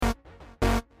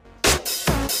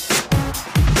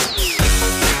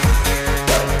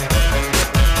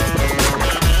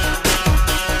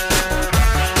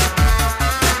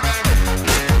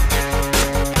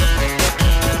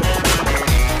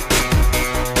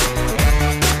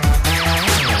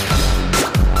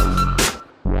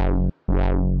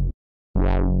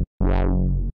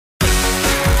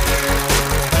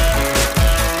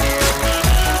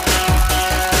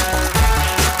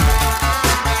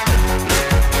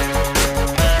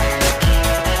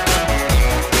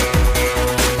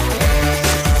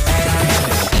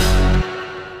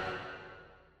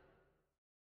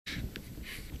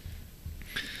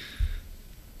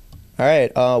All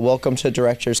right, welcome to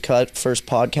Director's Cut, first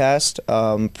podcast,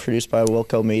 produced by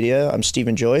Wilco Media. I'm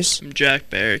Stephen Joyce. I'm Jack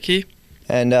Barricky.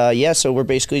 And so we're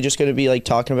basically just going to be like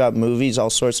talking about movies,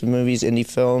 all sorts of movies, indie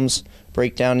films,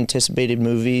 break down anticipated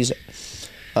movies,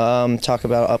 talk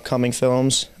about upcoming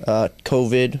films,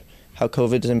 COVID, how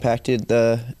COVID has impacted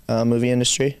the movie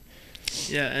industry.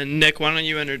 Yeah, and Nick, why don't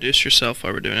you introduce yourself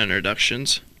while we're doing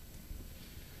introductions?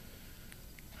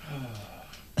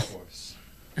 Of course.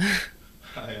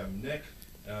 Hi, I'm Nick.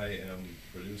 I am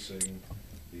producing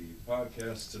the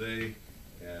podcast today,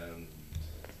 and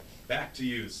back to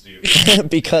you, Steve.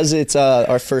 Because it's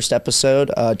our first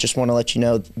episode, just want to let you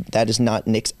know that is not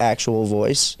Nick's actual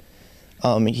voice.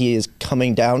 He is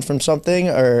coming down from something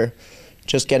or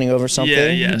just getting over something.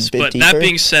 Yeah, yes. But deeper. That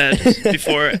being said,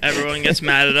 before everyone gets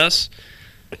mad at us,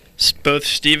 both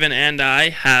Stephen and I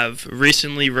have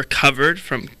recently recovered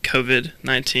from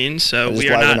COVID-19, so we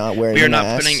are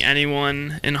not putting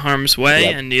anyone in harm's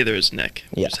way, and neither is Nick.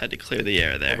 We just had to clear the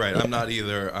air there. Right, I'm not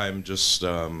either. I'm just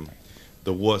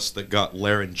the wuss that got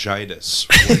laryngitis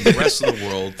when the rest of the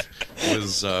world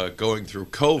was going through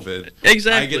COVID.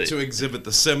 Exactly. I get to exhibit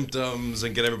the symptoms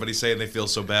and get everybody saying they feel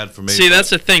so bad for me. See, that's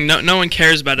the thing. No one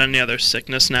cares about any other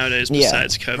sickness nowadays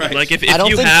besides COVID. Right. Like if I don't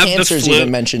you think have the cancer's flu,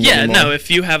 even mentioned anymore. no. If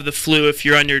you have the flu, if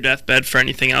you're on your deathbed for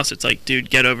anything else, it's like,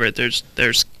 dude, get over it. There's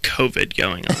COVID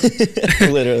going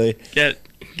on. Literally. Get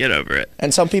over it.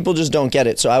 And some people just don't get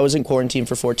it. So I was in quarantine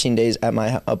for 14 days at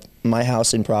my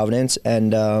house in Providence,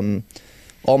 and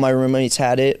all my roommates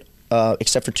had it,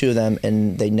 except for two of them,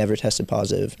 and they never tested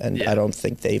positive. And I don't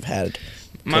think they've had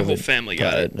my COVID whole family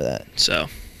got it. That. So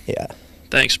yeah,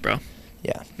 thanks, bro.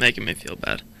 Yeah, making me feel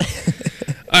bad.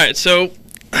 All right, so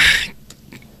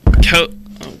oh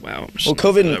wow. Well,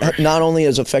 COVID not only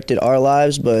has affected our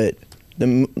lives, but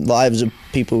the lives of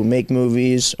people who make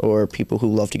movies or people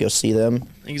who love to go see them.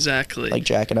 Exactly. Like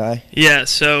Jack and I. Yeah,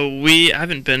 so I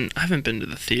haven't been to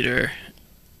the theater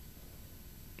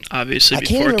obviously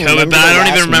before COVID, but I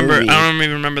don't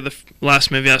even remember the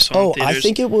last movie I saw in theaters. I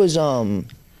think it was no.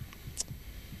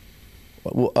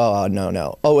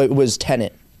 Oh, it was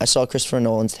Tenet. I saw Christopher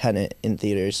Nolan's Tenet in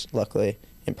theaters, luckily,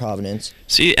 in Providence.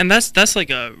 See, and that's like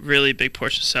a really big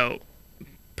portion. So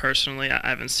personally, I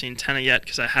haven't seen Tenet yet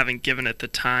because I haven't given it the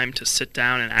time to sit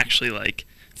down and actually like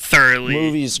thoroughly.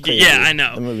 Movies crazy. Yeah, I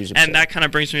know. The movies are and that kind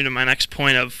of brings me to my next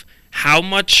point of how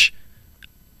much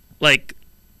like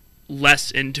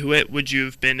less into it would you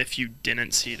have been if you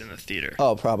didn't see it in the theater?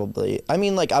 Oh, probably. I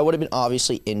mean, like, I would have been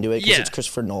obviously into it because it's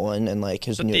Christopher Nolan and, like,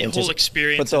 his new... But the whole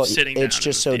experience of sitting down it's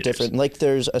just so different. Like,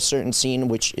 there's a certain scene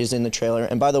which is in the trailer.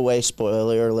 And by the way,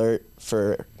 spoiler alert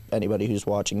for anybody who's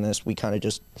watching this, we kind of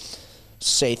just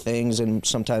say things and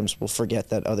sometimes we'll forget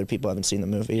that other people haven't seen the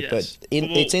movie. Yes. But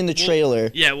it's in the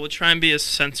trailer. We'll try and be as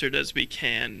censored as we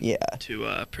can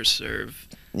to preserve...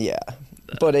 Yeah.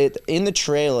 But in the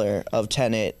trailer of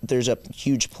Tenet, there's a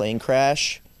huge plane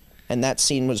crash, and that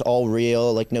scene was all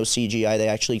real, like no CGI. They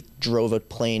actually drove a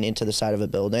plane into the side of a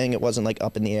building. It wasn't like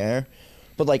up in the air.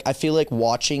 But like I feel like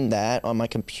watching that on my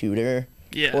computer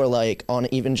or like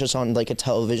even just on like a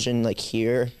television like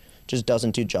here just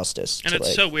doesn't do justice. And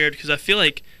it's so weird because I feel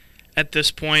like at this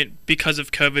point, because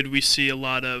of COVID, we see a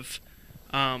lot of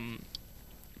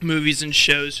movies and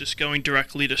shows just going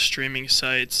directly to streaming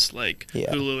sites like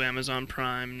Hulu, Amazon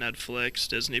Prime, Netflix,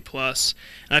 Disney Plus.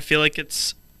 And I feel like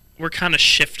we're kind of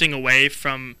shifting away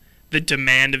from the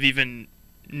demand of even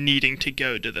needing to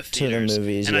go to the theaters. To the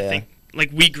movies, and I think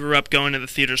like we grew up going to the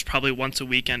theaters probably once a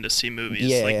weekend to see movies.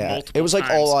 Multiple It was like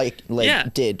times. all I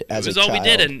did as a child. It was all we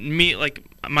did. And me, like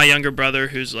my younger brother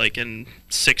who's like in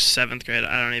 6th, 7th grade,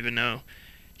 I don't even know,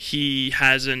 he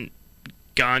hasn't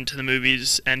gone to the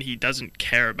movies and he doesn't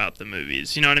care about the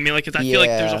movies. You know what I mean? Like, 'cause I feel like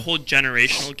there's a whole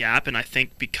generational gap, and I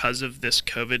think because of this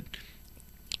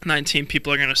COVID-19,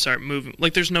 people are going to start moving.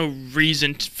 Like, there's no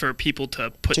reason for people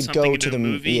to put something into a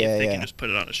movie if they can just put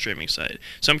it on a streaming site.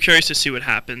 So I'm curious to see what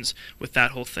happens with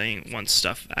that whole thing once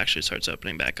stuff actually starts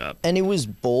opening back up. And it was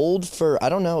bold for, I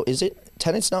don't know, is it?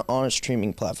 Tenet's not on a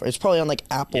streaming platform. It's probably on like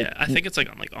Apple. Yeah, I think it's like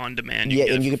on demand.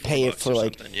 And you could pay it for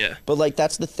like. Yeah. But like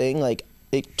that's the thing, like.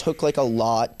 It took like a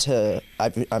lot to,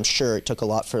 I'm sure it took a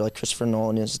lot for like Christopher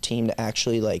Nolan and his team to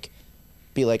actually like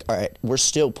be like, all right, we're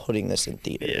still putting this in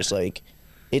theaters. Like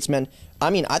it's meant, I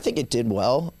mean, I think it did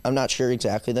well. I'm not sure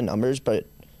exactly the numbers, but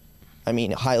I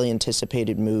mean, highly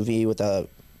anticipated movie with a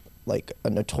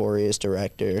notorious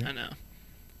director. I know.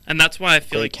 And that's why I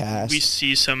feel like cast. We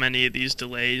see so many of these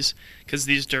delays because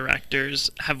these directors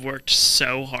have worked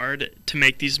so hard to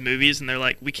make these movies, and they're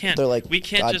like, we can't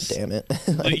God just damn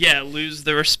it. lose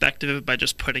the respect of it by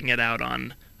just putting it out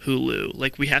on Hulu.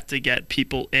 Like, we have to get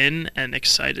people in and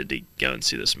excited to go and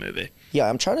see this movie. Yeah,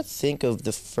 I'm trying to think of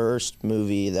the first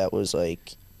movie that was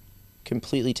like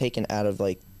completely taken out of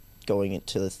like going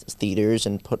into the theaters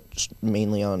and put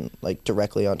mainly on like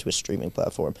directly onto a streaming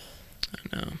platform.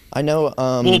 I know.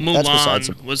 Well, That's besides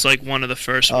Mulan was like one of the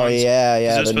first Oh ones. yeah, It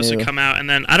yeah. was The supposed new, to come out, and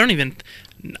then I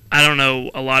don't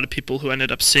know a lot of people who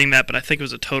ended up seeing that, but I think it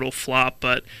was a total flop.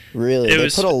 But really, it they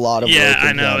was, put a lot of yeah, work I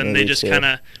into know, that and they movie, just too. kind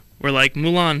of were like,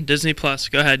 Mulan, Disney Plus,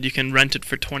 go ahead, you can rent it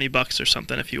for $20 or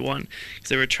something if you want, because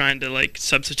they were trying to like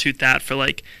substitute that for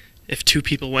like if two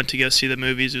people went to go see the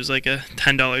movies, it was like a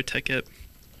 $10 ticket.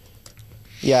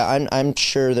 Yeah, I'm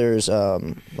sure there's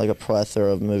like a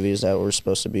plethora of movies that were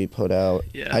supposed to be put out.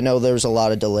 Yeah. I know there was a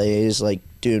lot of delays. Like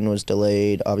Dune was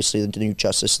delayed. Obviously, the new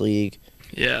Justice League.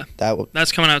 Yeah. That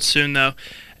That's coming out soon, though.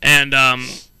 And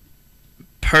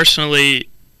personally,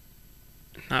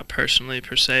 not personally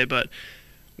per se, but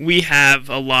we have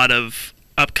a lot of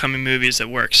upcoming movies that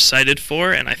we're excited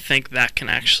for, and I think that can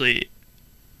actually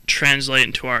translate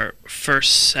into our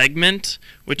first segment,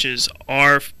 which is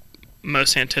our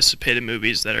most anticipated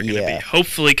movies that are going to be Yeah.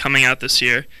 hopefully coming out this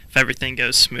year if everything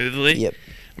goes smoothly. Yep.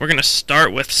 We're going to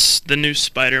start with the new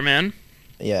Spider-Man.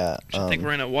 Yeah. I think we're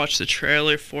going to watch the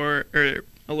trailer for, or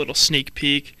a little sneak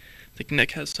peek. I think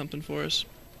Nick has something for us.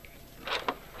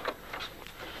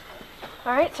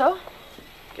 Alright, so?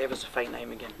 Gave us a fake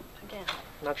name again. Again.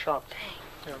 Not shocked.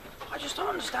 Yeah. I just don't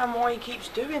understand why he keeps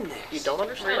doing this. You don't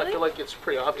understand? I Really? feel like it's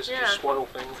pretty obvious that Yeah. you spoil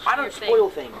things. I don't Your thing. spoil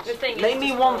things. Your thing is Name to me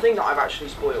spoil. one thing that I've actually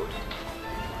spoiled.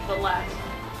 The last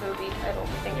movie title.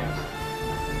 Fingers.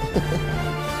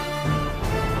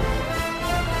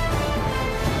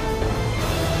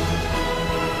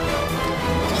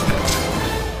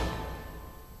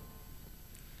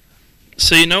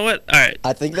 So you know what? All right.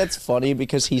 I think that's funny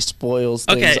because he spoils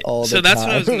things Okay. all the So time. that's what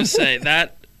I was going to say.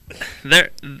 That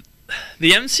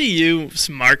the MCU's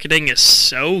marketing is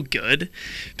so good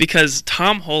because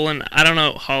Tom Holland. I don't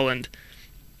know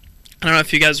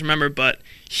if you guys remember, but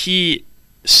he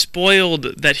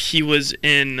spoiled that he was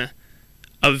in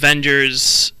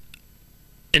Avengers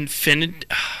Infinity.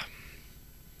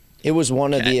 It was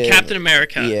one of the Captain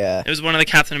America. yeah. It was one of the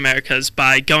Captain Americas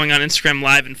by going on Instagram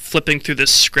Live and flipping through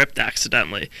this script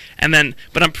accidentally. And then,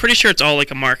 but I'm pretty sure it's all like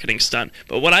a marketing stunt.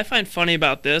 But what I find funny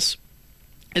about this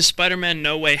is Spider-Man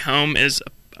No Way Home is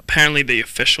apparently the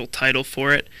official title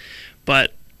for it.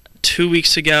 But 2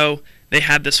 weeks ago, they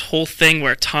had this whole thing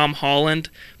where Tom Holland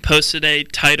posted a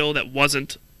title that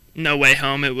wasn't No Way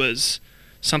Home. It was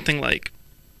something like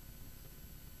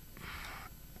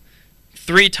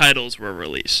 3 titles were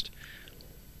released.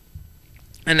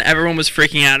 And everyone was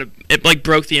freaking out. It like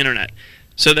broke the internet.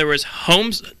 So there was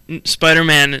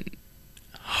Spider-Man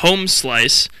Home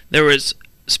Slice, there was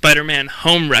Spider-Man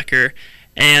Home Wrecker,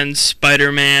 and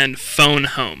Spider-Man Phone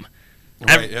Home.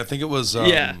 Right. I think it was.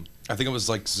 Yeah. I think it was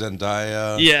like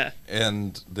Zendaya. Yeah.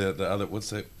 And the other,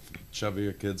 what's that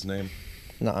chubbier kid's name?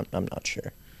 No, I'm not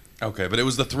sure. Okay, but it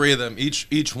was the 3 of them.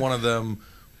 Each one of them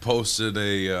posted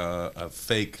a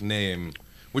fake name,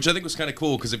 which I think was kind of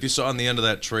cool because if you saw on the end of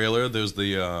that trailer, there's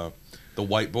the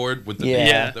whiteboard with the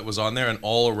Yeah. name that was on there, and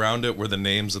all around it were the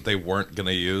names that they weren't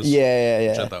gonna use. Yeah,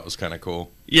 Which I yeah. thought was kind of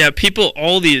cool. Yeah, people,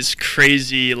 all these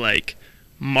crazy like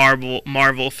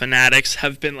Marvel fanatics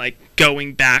have been like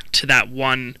going back to that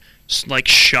one like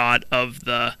shot of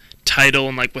the title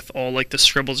and like with all like the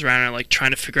scribbles around it, like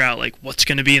trying to figure out like what's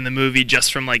gonna be in the movie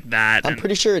just from like that. I'm And-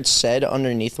 pretty sure it said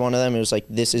underneath one of them. It was like,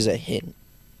 "This is a hint,"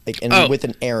 like, and Oh. with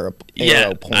an arrow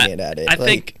Yeah, pointed at it. I like,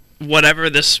 think whatever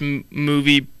this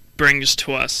movie brings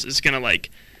to us is gonna like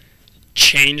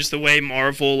change the way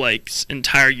Marvel like's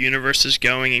entire universe is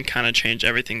going and kind of change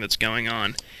everything that's going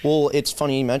on. Well, it's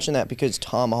funny you mention that because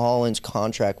Tom Holland's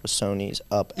contract with Sony's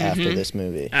up after Mhm. this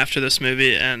movie. After this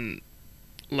movie, and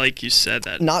like you said,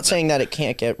 Not saying that it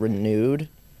can't get renewed.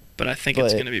 but I think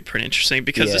it's but- going to be pretty interesting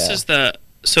because this Yeah. is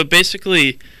so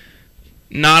basically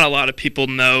not a lot of people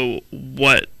know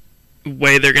what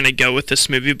way they're going to go with this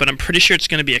movie, but I'm pretty sure it's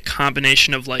going to be a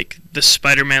combination of like the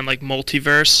Spider-Man like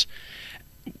multiverse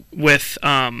with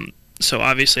so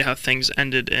obviously how things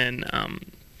ended in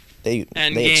They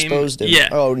Endgame, exposed him. yeah.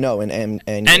 Oh no, in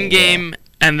Endgame. Endgame,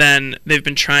 and then they've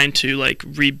been trying to like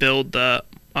rebuild the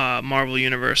Marvel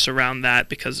universe around that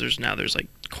because there's like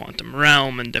Quantum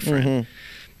Realm and different. Mhm.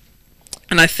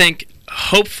 And I think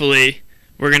hopefully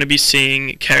we're going to be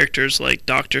seeing characters like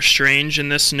Doctor Strange in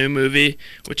this new movie,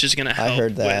 which is going to help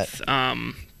heard that. with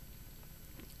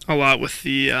a lot with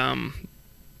the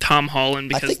Tom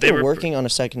Holland I because think they they're were working on a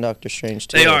second Doctor Strange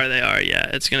too. They are. Yeah,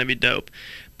 it's going to be dope.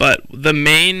 But the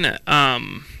main, we're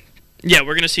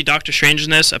going to see Doctor Strange in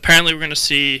this. Apparently, we're going to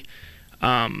see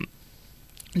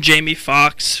Jamie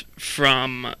Foxx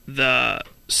from the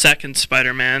second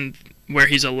Spider-Man, where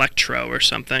he's Electro or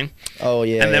something. Oh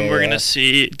yeah. And then we're yeah. gonna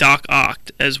see Doc Ock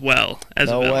as well as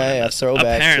a No villain way, in a this.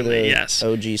 throwback Apparently, to the yes.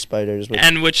 OG Spiders.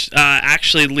 And which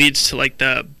actually leads to like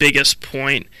the biggest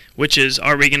point, which is,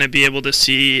 are we gonna be able to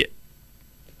see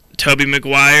Tobey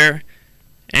Maguire,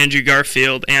 Andrew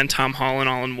Garfield, and Tom Holland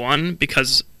all in one?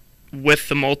 Because with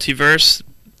the multiverse,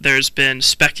 there's been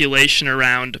speculation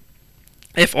around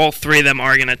if all three of them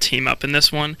are going to team up in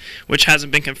this one, which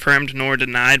hasn't been confirmed nor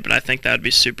denied, but I think that would be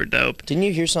super dope. Didn't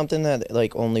you hear something that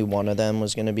like only one of them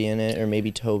was going to be in it, or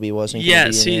maybe Toby wasn't? Yeah, gonna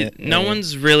be see, in it? no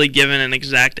one's really given an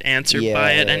exact answer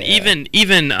by it, and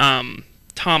even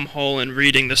Tom Holland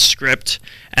reading the script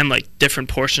and like different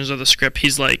portions of the script,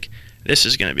 he's like, this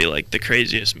is going to be like the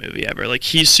craziest movie ever. Like,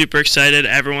 he's super excited,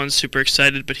 everyone's super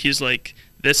excited, but he's like,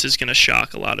 this is going to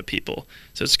shock a lot of people.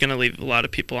 So it's going to leave a lot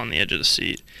of people on the edge of the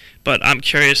seat. But I'm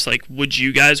curious, like, would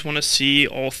you guys want to see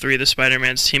all three of the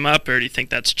Spider-Mans team up, or do you think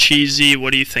that's cheesy?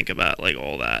 What do you think about like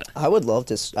all that? I would love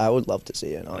to see it.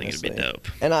 Honestly, I think it'd be dope.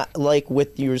 And I like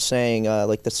what you were saying,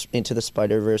 like this Into the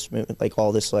Spider-Verse, like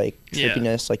all this like Yeah.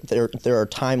 trippiness. Like there are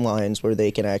timelines where they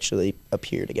can actually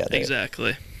appear together.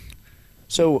 Exactly.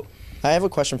 So I have a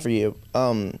question for you.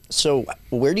 So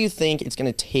where do you think it's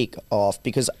gonna take off?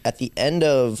 Because at the end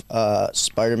of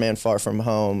Spider-Man: Far From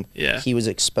Home, Yeah. he was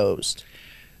exposed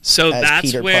So as that's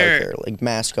Peter where. Parker, like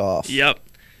mask off. Yep.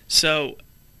 So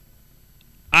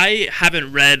I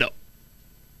haven't read.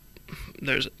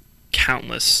 There's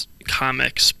countless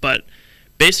comics, but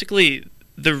basically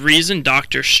the reason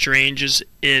Doctor Strange is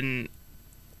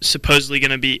supposedly going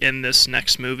to be in this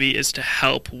next movie is to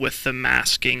help with the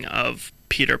masking of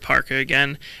Peter Parker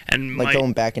again, and Like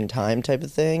going back in time type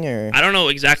of thing, or I don't know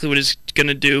exactly what he's going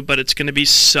to do, but it's going to be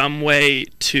some way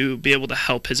to be able to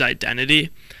help his identity.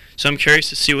 So I'm curious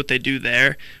to see what they do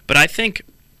there. But I think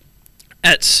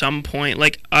at some point,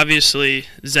 like obviously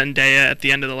Zendaya at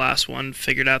the end of the last one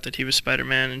figured out that he was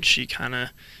Spider-Man, and she kind of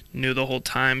knew the whole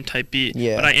time type beat.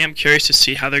 Yeah. But I am curious to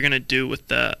see how they're going to do with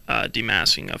the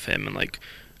demasking of him, and like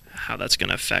how that's going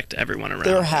to affect everyone around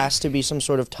there him. has to be some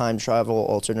sort of time travel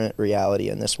alternate reality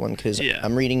in this one, because Yeah.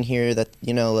 I'm reading here that,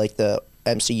 you know, like the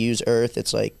MCU's Earth,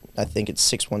 it's like, I think it's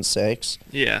 616.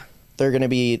 Yeah. There's gonna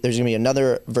be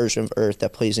another version of Earth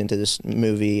that plays into this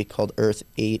movie called Earth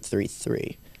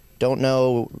 833. Don't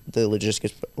know the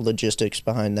logistics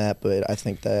behind that, but I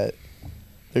think that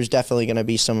there's definitely gonna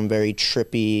be some very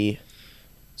trippy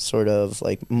sort of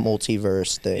like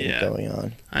multiverse thing going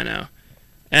on. I know.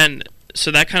 And so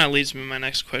that kind of leads me to my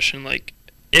next question. Like,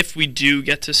 if we do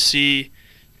get to see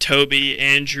Toby,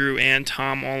 Andrew, and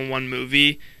Tom all in one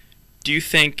movie, do you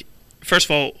think, first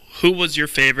of all, who was your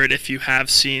favorite if you have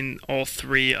seen all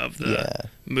three of the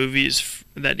movies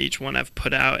that each one have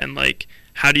put out? And, like,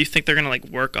 how do you think they're going to, like,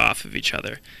 work off of each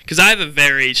other? Because I have a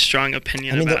very strong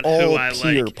opinion about they're all who I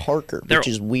Peter like. Parker, which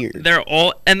is weird. They're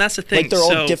all, and that's the thing. Like, they're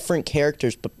all different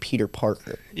characters, but Peter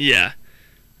Parker. Yeah.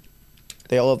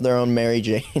 They all have their own Mary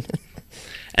Jane.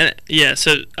 And yeah,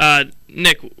 so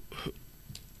Nick,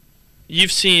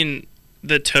 you've seen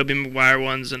the Tobey Maguire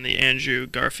ones and the Andrew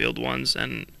Garfield ones,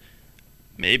 and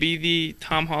maybe the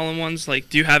Tom Holland ones. Like,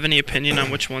 do you have any opinion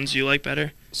on which ones you like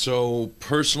better? So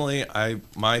personally,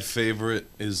 my favorite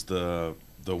is the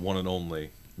one and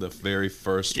only, the very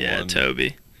first one. Yeah,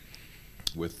 Toby.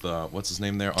 With what's his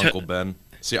name there, Uncle Ben.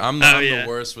 See, I'm the yeah.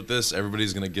 worst with this.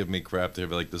 Everybody's gonna give me crap. They're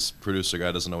like, this producer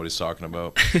guy doesn't know what he's talking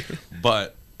about.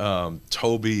 But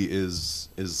Toby is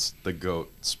the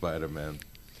GOAT Spider-Man.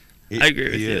 I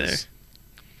agree with you there.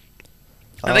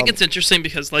 I think it's interesting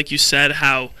because, like you said,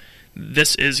 how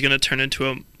this is going to turn into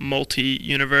a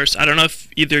multi-universe. I don't know if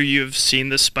either you've seen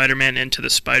the Spider-Man Into the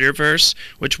Spider-Verse,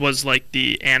 which was like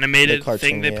the animated cartoon,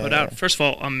 thing they put out. First of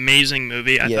all, amazing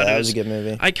movie. I thought that it was a good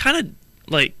movie. I kind of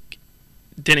like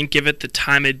didn't give it the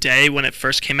time of day when it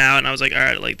first came out, and I was like, all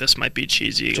right, like this might be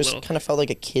cheesy. Just kind of felt like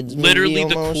a kid's movie. Literally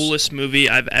almost. the coolest movie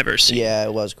I've ever seen. Yeah,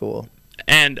 it was cool.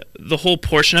 And the whole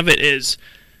portion of it is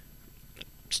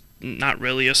not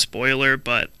really a spoiler,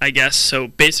 but I guess so.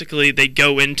 Basically, they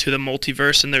go into the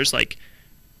multiverse, and there's like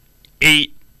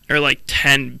 8 or like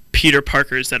 10 Peter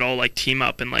Parkers that all like team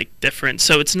up and like different.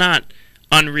 So it's not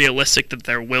unrealistic that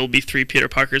there will be 3 Peter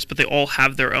Parkers, but they all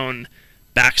have their own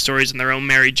backstories and their own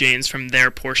Mary Janes from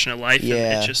their portion of life. Yeah.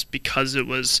 And it's just because it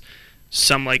was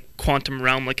some like quantum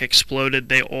realm like exploded,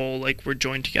 they all like were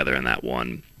joined together in that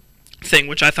one thing,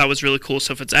 which I thought was really cool.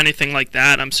 So if it's anything like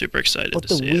that, I'm super excited But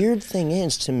to see the it. weird thing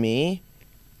is, to me,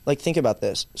 like, think about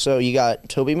this. So you got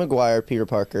Tobey Maguire, Peter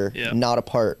Parker, Yeah. not a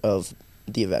part of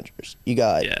the Avengers. You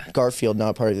got Yeah. Garfield, not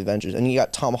a part of the Avengers. And you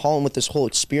got Tom Holland with this whole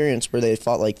experience where they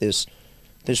fought, like, this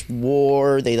this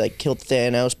war. They like killed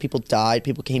Thanos. People died.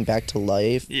 People came back to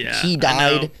life. Yeah, he I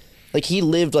died. know. Like he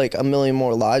lived like a million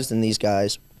more lives than these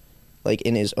guys, like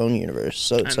in his own universe.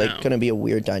 So it's I like know. gonna be a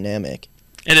weird dynamic.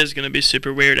 It is going to be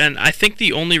super weird. And I think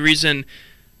the only reason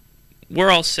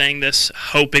we're all saying this,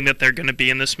 hoping that they're going to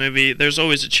be in this movie, there's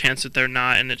always a chance that they're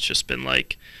not, and it's just been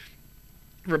like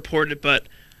reported. But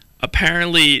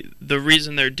apparently, the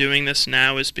reason they're doing this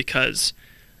now is because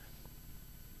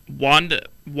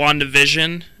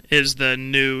WandaVision is the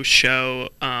new show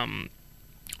on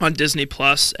Disney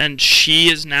Plus, and she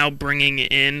is now bringing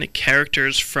in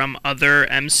characters from other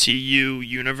MCU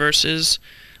universes,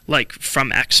 like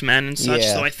from X-Men and such.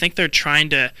 Yeah. So I think they're trying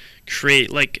to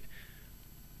create like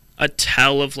a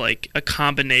tell of like a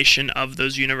combination of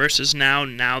those universes now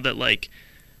that like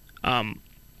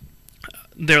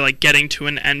they're like getting to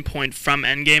an endpoint from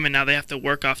Endgame, and now they have to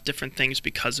work off different things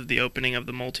because of the opening of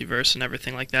the multiverse and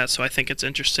everything like that. So I think it's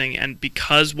interesting, and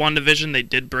because WandaVision they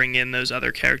did bring in those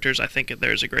other characters, I think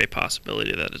there's a great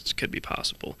possibility that it could be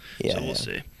possible. Yeah, so we'll yeah.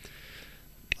 see.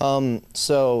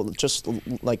 So just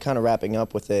like kind of wrapping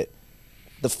up with it,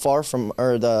 the Far From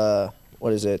or the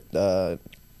what is it? The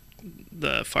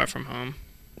Far From Home.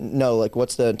 No, like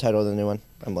what's the title of the new one?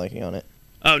 I'm blanking on it.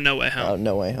 Oh, No Way Home. Oh,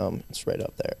 No Way Home. It's right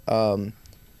up there.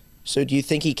 So do you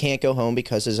think he can't go home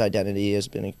because his identity has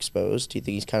been exposed? Do you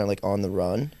think he's kind of like on the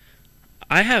run?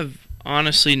 I have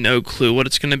honestly no clue what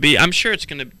it's going to be. I'm sure it's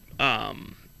going to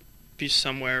be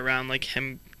somewhere around like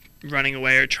him running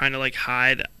away or trying to like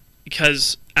hide,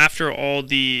 because after all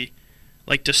the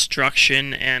like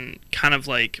destruction and kind of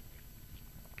like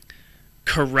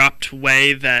corrupt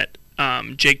way that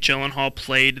Jake Gyllenhaal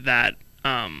played that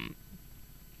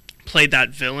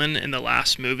villain in the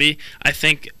last movie, I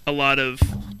think a lot of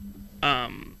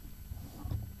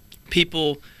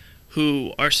people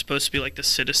who are supposed to be like the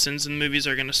citizens in the movies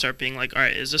are going to start being like, all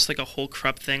right, is this like a whole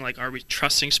corrupt thing? Like, are we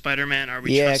trusting Spider-Man? Are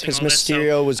we Yeah, trusting because all this? So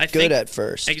Mysterio was I good think- at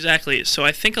first. Exactly. So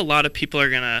I think a lot of people are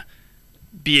going to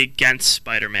be against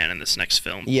Spider-Man in this next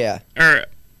film. Yeah. Or,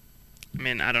 I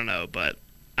mean, I don't know, but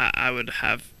I would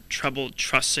have trouble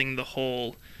trusting the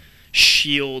whole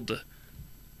SHIELD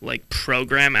like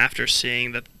program after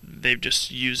seeing that they've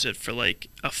just used it for like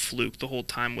a fluke the whole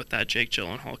time with that Jake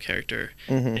Gyllenhaal character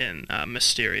Mhm. in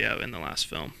Mysterio in the last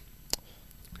film.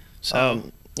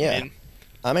 So Yeah.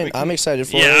 I mean, I'm excited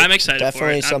for it. Yeah, I'm excited for it.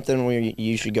 Definitely I'm- something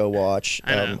you should go watch.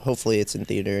 I know. Hopefully it's in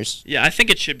theaters. yeah, I think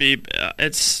it should be.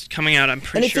 It's coming out. I'm And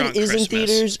pretty if sure it on is in Christmas.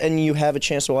 theaters and you have a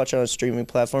chance to watch it on a streaming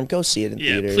platform, go see it in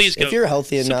Yeah, theaters. please go. If you're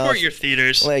healthy enough, Support your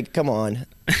theaters. like, come on.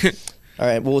 All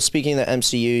right. Well, speaking of the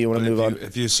MCU, you want But to move on?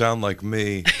 if you sound like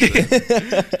me,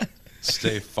 then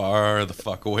stay far the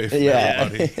fuck away from Yeah.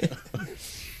 everybody.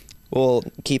 Well,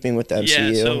 keeping with the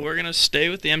MCU. Yeah, so we're gonna stay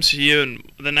with the MCU, and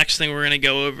the next thing we're gonna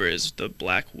go over is the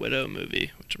Black Widow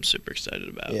movie, which I'm super excited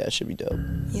about. Yeah, it should be dope.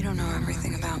 You don't know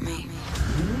everything about me.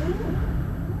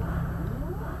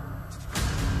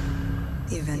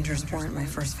 The Avengers weren't my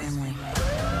first family.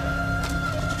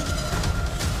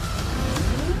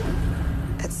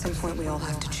 At some point, we all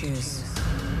have to choose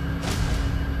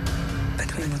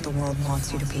between what the world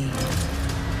wants you to be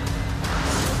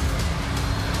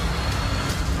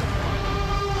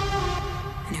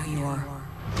and who you are.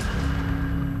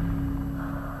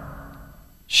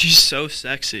 She's so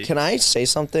sexy. Can I say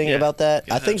something Yeah, about that?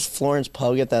 go I think ahead. Florence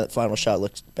Pugh at that final shot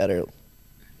looks better.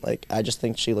 Like, I just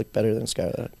think she looked better than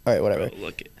Scarlett. All right, whatever. Bro,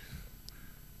 look it.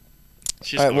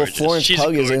 She's All right, well, gorgeous. Florence She's Pugh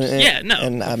is in gorgeous. it. Yeah, no,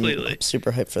 and completely. I'm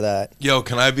super hyped for that. Yo,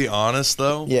 can I be honest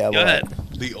though? Yeah, Go well, ahead.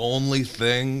 The only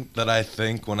thing that I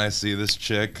think when I see this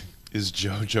chick is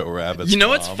Jojo Rabbit's You know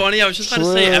what's mom. funny? I was just about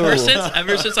to say, True.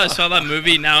 ever since I saw that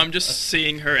movie, now I'm just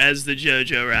seeing her as the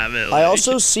Jojo Rabbit. I like-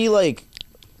 also see like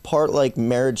part like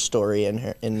Marriage Story in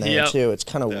there Yep. too. It's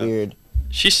kind of Yeah. weird.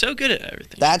 she's so good at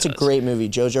everything. That's she a does. great movie.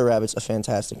 Jojo Rabbit's a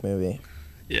fantastic movie.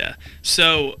 Yeah.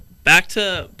 So back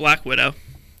to Black Widow.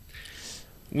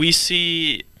 We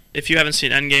see, if you haven't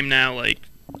seen Endgame now, like,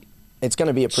 It's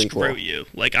gonna be a screw prequel. you.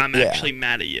 Like, I'm Yeah. actually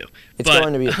mad at you. It's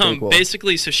going to be a prequel.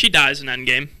 Basically, so she dies in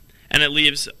Endgame, and it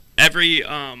leaves every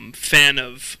fan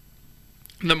of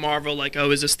the Marvel like,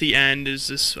 oh, is this the end?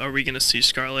 Are we gonna see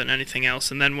Scarlet and anything else?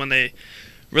 And then when they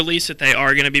release it, they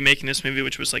are gonna be making this movie,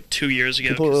 which was like 2 years ago,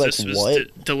 People were like, this was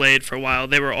 "What?" delayed for a while.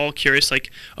 They were all curious, like,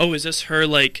 oh, is this her?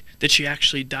 Like, did she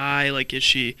actually die? Like, is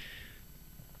she?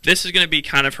 This is going to be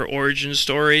kind of her origin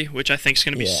story, which I think is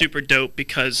going to be Yeah. super dope,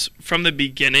 because from the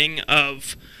beginning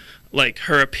of like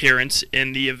her appearance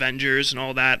in the Avengers and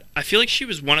all that, I feel like she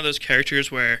was one of those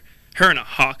characters where her and a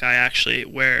Hawkeye actually,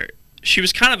 where she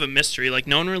was kind of a mystery. Like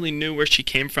no one really knew where she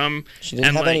came from. She didn't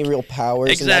and, have any like, real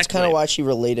powers, and that's kind Exactly. of why she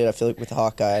related. I feel like with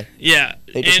Hawkeye, Yeah,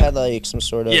 they just and- had like some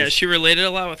sort of Yeah, she related a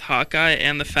lot with Hawkeye,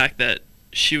 and the fact that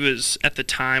she was at the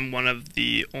time one of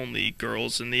the only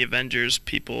girls in the Avengers.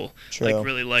 People True. like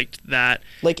really liked that.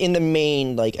 like in the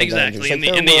main like Exactly, Avengers. in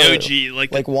Like, the there were, OG,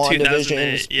 like like the WandaVision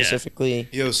 2008, yeah. specifically.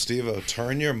 Yo, Steve-O,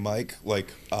 turn your mic like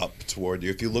up toward you.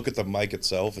 If you look at the mic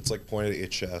itself, it's like pointed at your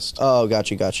chest. Oh, got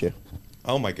you.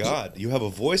 Oh my God, you have a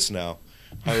voice now.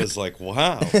 I was like,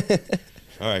 wow.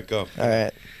 All right, go. All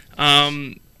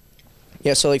right.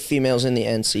 Yeah, so like females in the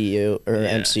NCU or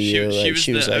Yeah, MCU,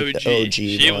 she was like the OG.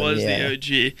 She one, was yeah. the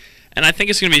OG, and I think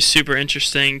it's gonna be super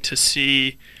interesting to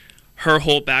see her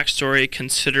whole backstory,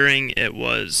 considering it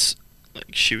was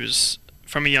like she was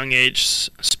from a young age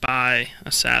spy,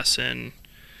 assassin.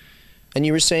 And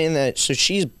you were saying that so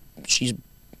she's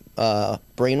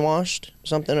brainwashed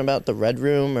something about the Red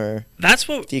Room or That's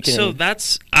what. You can- So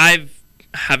that's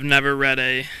have never read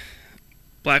a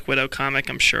Black Widow comic.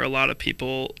 I'm sure a lot of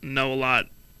people know a lot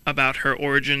about her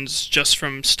origins just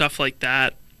from stuff like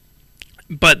that.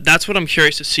 But that's what I'm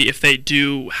curious to see if they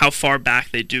do, how far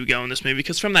back they do go in this movie.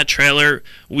 Because from that trailer,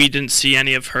 we didn't see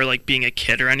any of her like being a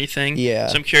kid or anything. Yeah.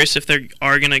 So I'm curious if they're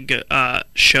gonna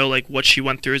show like what she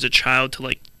went through as a child to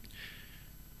like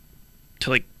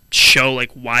show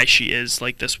like why she is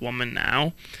like this woman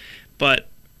now. But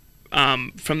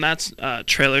from that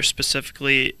trailer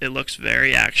specifically, it looks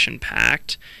very action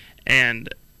packed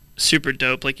and super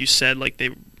dope. Like you said, like they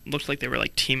looked like they were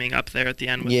like teaming up there at the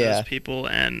end with Yeah. those people.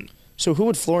 And So who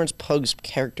would Florence Pug's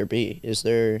character be?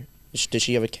 Does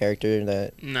she have a character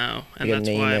that no, and Like a that's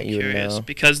name why that I'm you would curious know?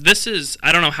 because this is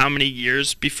I don't know how many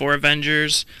years before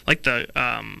Avengers, like the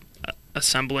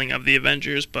assembling of the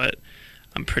Avengers, but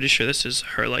I'm pretty sure this is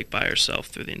her like by herself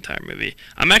through the entire movie.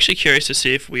 I'm actually curious to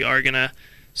see if we are gonna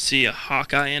see a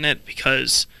Hawkeye in it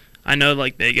because I know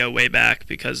like they go way back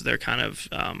because they're kind of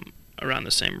around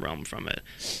the same realm from it.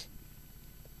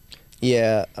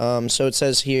 Yeah, so it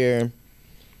says here,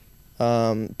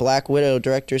 Black Widow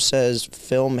director says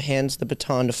film hands the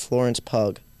baton to Florence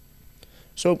Pugh.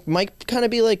 So it might kind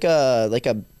of be like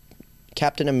a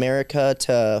Captain America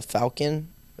to Falcon.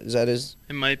 Is that his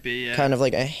It might be, yeah. kind of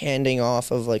like a handing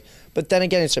off of like? But then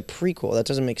again, it's a prequel. That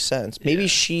doesn't make sense. Maybe Yeah.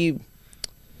 she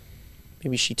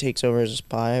takes over as a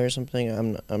spy or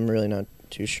something. I'm really not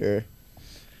too sure.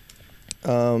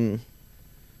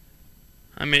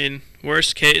 I mean,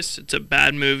 worst case, it's a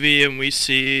bad movie and we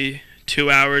see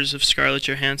 2 hours of Scarlett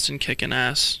Johansson kicking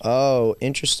ass. Oh,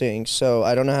 interesting. So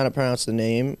I don't know how to pronounce the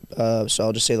name, so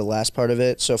I'll just say the last part of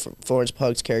it. So for Florence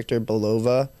Pugh's character,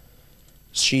 Belova,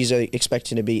 she's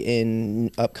expected to be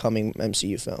in upcoming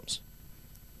MCU films.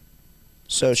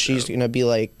 So That's she's dope. gonna be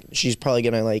like, she's probably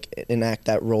gonna like enact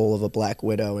that role of a Black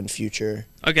Widow in future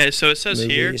Okay, so it says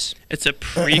movies. here it's a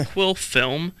prequel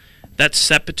film that's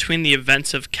set between the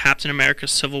events of Captain America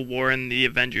Civil War and the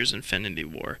Avengers Infinity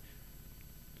War.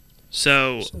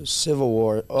 So, So Civil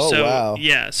War. Oh so wow.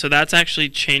 yeah, so that's actually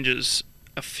changes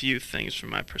a few things from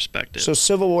my perspective. So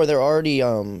Civil War, they're already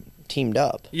teamed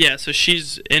up. yeah, so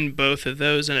she's in both of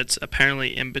those and it's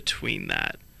apparently in between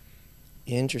that.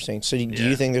 Interesting. So do Yeah.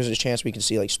 you think there's a chance we can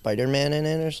see like Spider-Man in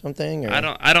it or something? Or?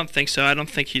 I don't think so. I don't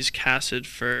think he's casted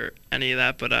for any of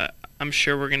that, but I'm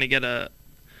sure we're going to get a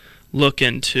look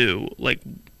into like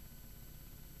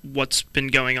what's been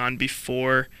going on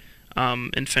before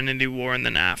Infinity War and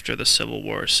then after the Civil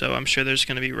War. So I'm sure there's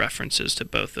going to be references to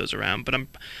both those around, but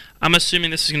I'm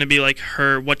assuming this is going to be like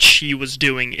what she was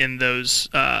doing in those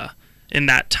in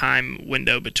that time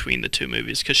window between the two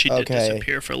movies because she did Okay.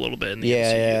 disappear for a little bit in the Yeah,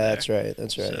 MCU yeah, there. that's right.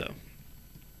 That's right. So,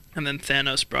 and then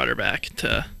Thanos brought her back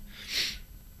to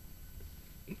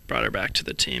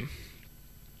the team.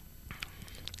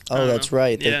 Oh, that's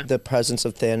right. Yeah. The presence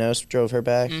of Thanos drove her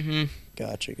back. Mm-hmm.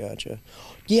 Gotcha.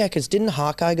 Yeah, because didn't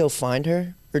Hawkeye go find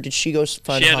her, or did she go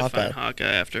find She had Hawkeye? to find Hawkeye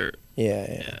after.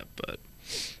 Yeah. Yeah, but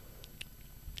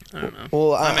I don't know.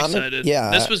 Well, I'm I'm excited.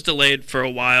 yeah. This was delayed for a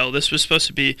while. This was supposed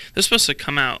to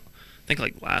come out, I think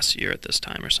like last year at this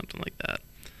time or something like that.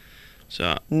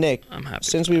 So Nick, I'm happy.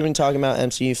 since with we've that. been talking about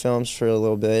MCU films for a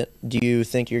little bit, do you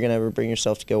think you're gonna ever bring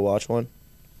yourself to go watch one?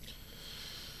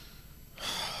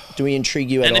 Do we intrigue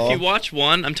you at And all? if you watch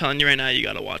one, I'm telling you right now, you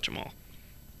got to watch them all.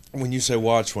 When you say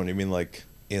watch one, you mean like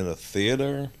in a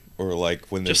theater? Or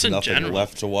like when there's Just in nothing general.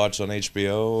 left to watch on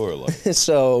HBO? Or like,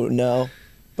 So no,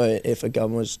 but if a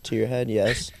gun was to your head,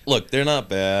 yes. look, they're not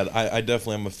bad. I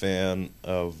definitely am a fan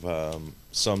of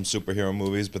some superhero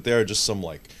movies, but there are just some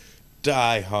like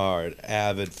die-hard,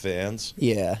 avid fans.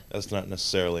 Yeah. That's not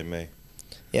necessarily me.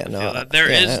 Yeah. I No. feel that. There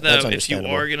yeah, is that's though, if you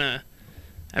understandable. are gonna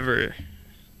ever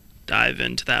dive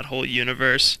into that whole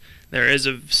universe, there is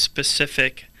a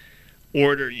specific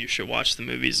order you should watch the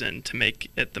movies in to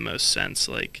make it the most sense.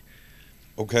 Like,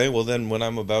 Okay, well then when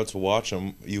I'm about to watch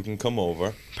them, you can come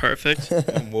over perfect.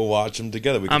 and we'll watch them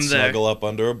together. We can I'm there. snuggle up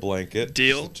under a blanket.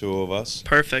 Deal. Just the two of us.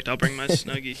 Perfect. I'll bring my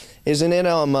Snuggie. Isn't it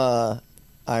Iron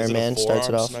Is it a Man starts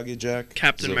it forearm off? Snuggie, Jack?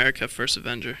 Captain Is it- America, First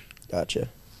Avenger. Gotcha.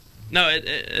 No,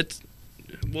 it's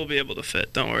we'll be able to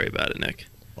fit. Don't worry about it, Nick.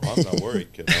 Oh, I'm not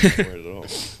worried, kid. I'm not worried at all.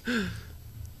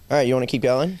 All right, you want to keep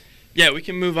going? Yeah, we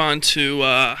can move on to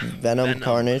Venom,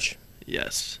 Carnage.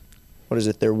 Yes. What is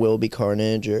it? There will be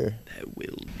carnage, or There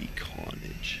will be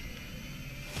carnage.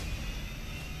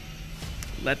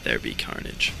 Let there be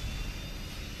carnage.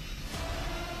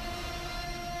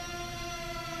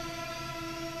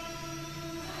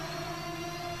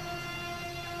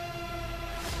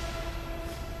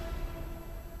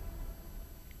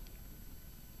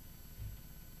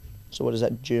 so what is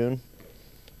that? June.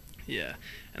 Yeah.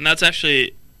 And that's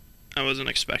actually, I wasn't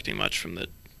expecting much from the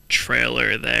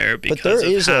trailer there there because of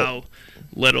is how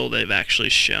little they've actually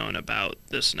shown about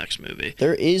this next movie.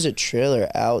 There is a trailer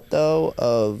out though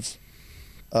of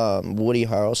Woody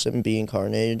Harrelson being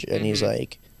Carnage, and he's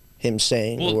like him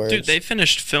saying the Well, words. dude, they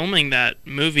finished filming that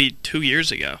movie 2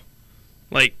 years ago.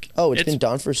 Like, oh, it's been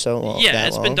done for so long. yeah, that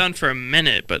it's long? been done for a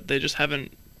minute, but they just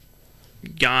haven't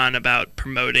gone about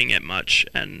promoting it much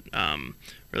and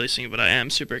releasing it. But I am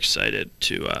super excited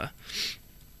to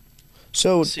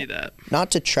So see that.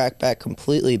 not to track back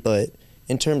completely, but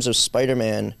in terms of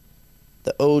Spider-Man,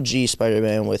 the OG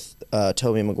Spider-Man with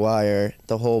Tobey Maguire,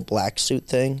 the whole black suit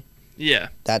thing, Yeah,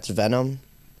 that's Venom.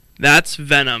 that's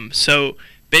Venom. So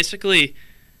basically,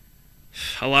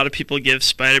 a lot of people give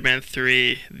Spider-Man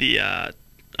 3, the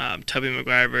Tobey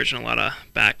Maguire version, a lot of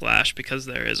backlash because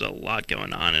there is a lot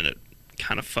going on and it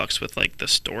kind of fucks with like the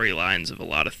storylines of a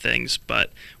lot of things.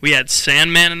 But we had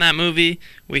Sandman in that movie.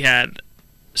 We had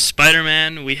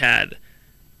Spider-Man. We had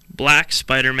Black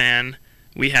Spider-Man.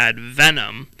 We had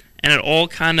Venom, and it all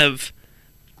kind of.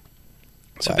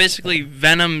 So Wow. basically,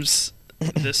 Venom's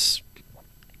this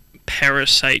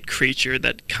parasite creature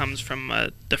that comes from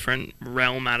a different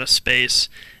realm out of space,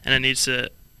 and it needs to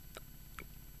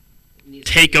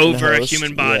take over a host,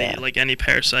 human body yeah. like any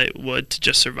parasite would to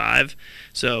just survive.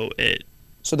 So it.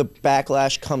 So the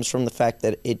backlash comes from the fact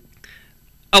that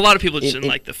A lot of people just didn't it-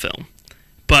 like the film,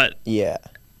 but yeah,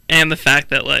 and the fact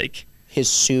that like. his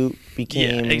suit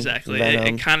became Yeah, exactly.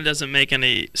 Venom. It kind of doesn't make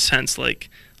any sense, like,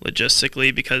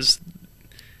 logistically, because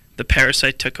the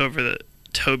parasite took over the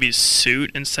Toby's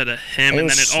suit instead of him, And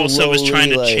and it then was it also was trying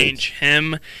to slowly, like- change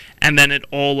him, and then it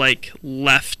all, like,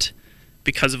 left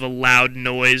because of a loud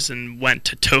noise and went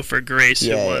to Topher Grace,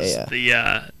 Yeah, who yeah, was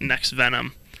yeah. the next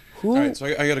Venom. Who? All right, so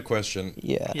I got a question.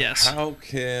 Yeah. Yes. How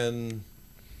can?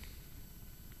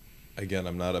 Again,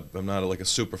 I'm not like a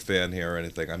super fan here or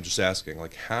anything. I'm just asking,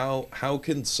 like, how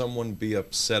can someone be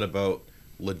upset about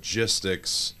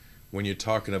logistics when you're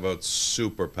talking about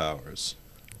superpowers?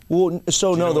 Well,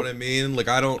 so Do you no, know the, what I mean? Like,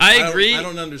 I agree. I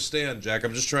don't understand, Jack.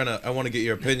 I'm just trying to. I want to get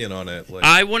your opinion on it. Like,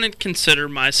 I wouldn't consider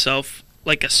myself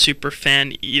like a super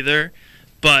fan either,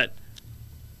 but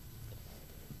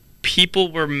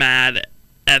people were mad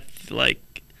at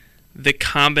like the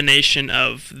combination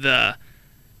of the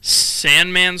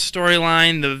Sandman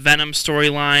storyline, the Venom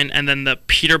storyline, and then the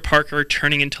Peter Parker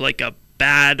turning into like a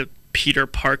bad Peter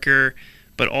Parker,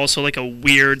 but also like a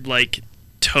weird like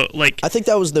I think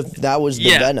that was the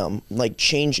Yeah. Venom, like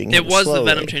changing. it him was the slowly.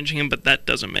 Venom changing him, but that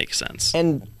doesn't make sense.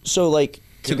 And so like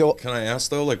to go. Can I ask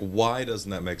though? Like, why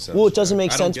doesn't that make sense? Well, it doesn't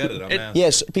make I sense. don't get it. I'm It- asking.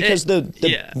 Yes, because the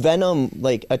yeah. Venom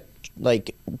like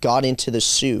got into the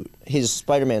suit, his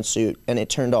Spider-Man suit, and it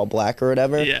turned all black or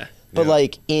whatever. Yeah. But Yeah.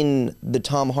 like in the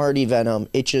Tom Hardy Venom,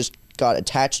 it just got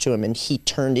attached to him, and he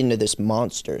turned into this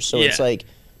monster. So it's Yeah. like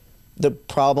the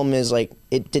problem is like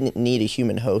it didn't need a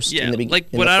human host Yeah, in the like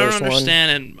in what the I don't first one.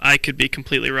 understand, and I could be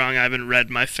completely wrong. I haven't read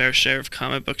my fair share of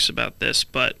comic books about this,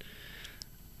 but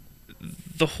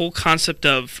the whole concept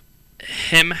of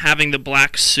him having the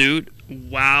black suit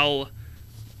while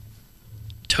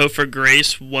Topher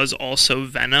Grace was also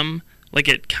Venom, like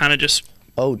it kind of just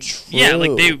Oh, true. yeah,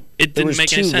 like it There didn't was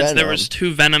make any two sense. There Venom. was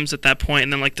two Venoms at that point,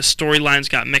 and then like the storylines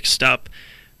got mixed up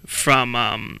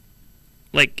from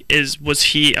like was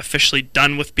he officially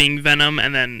done with being Venom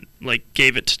and then like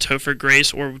gave it to Topher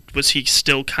Grace, or was he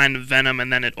still kind of Venom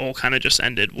and then it all kind of just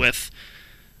ended with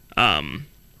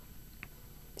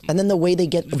And then the way they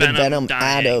get the Venom Venom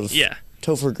dying. out of Yeah.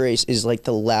 Topher Grace is like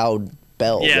the loud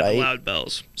bell, yeah, right? the loud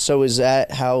bells. So is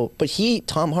that how? But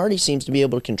Tom Hardy seems to be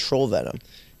able to control Venom.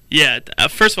 Yeah,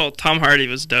 first of all, Tom Hardy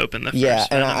was dope in the first Yeah,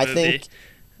 and Venom I movie. think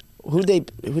who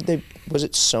they was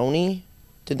it Sony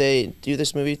did they do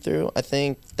this movie through? I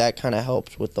think that kind of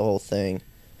helped with the whole thing.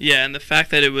 Yeah, and the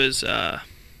fact that it was, I'm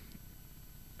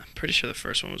pretty sure the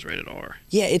first one was rated R.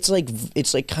 Yeah, it's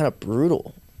like kind of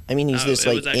brutal. I mean, he's this it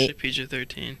like. was actually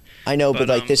PG-13. I know, but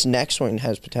like um, this next one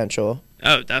has potential.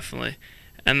 Oh, definitely.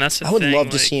 And that's the I would thing, love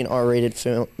to like- see an R-rated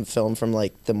film from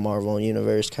like the Marvel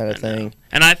universe kind of I know. thing.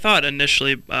 And I thought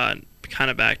initially, kind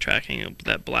of backtracking,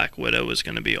 that Black Widow was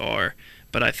going to be R,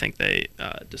 but I think they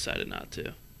decided not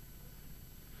to.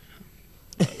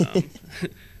 But,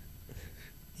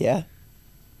 Yeah.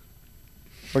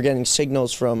 We're getting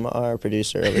signals from our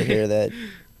producer over here that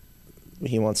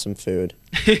he wants some food.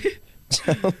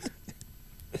 So,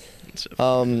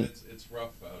 so- It's rough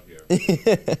out here.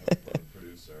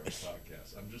 Producer of a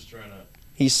podcast. I'm just trying to.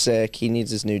 he's sick. He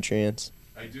needs his nutrients.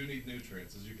 I do need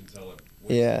nutrients, as you can tell.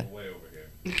 Yeah. Way over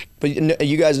here. But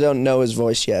you guys don't know his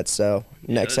voice yet, so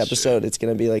next that's episode true. it's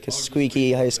gonna be like a Oh, just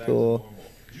squeaky back high to school. normal.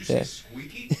 Did you say Yeah.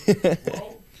 squeaky?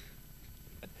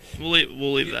 Bro,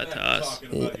 we'll leave get that back to us.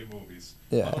 Talking about your movies.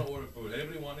 Yeah. I'm gonna order food.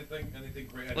 Anybody want anything? Anything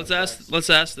great? Let's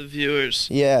ask the viewers.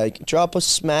 Yeah, drop a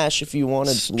smash if you want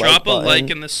to. Drop a like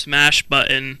and the smash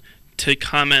button to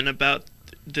comment about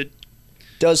the.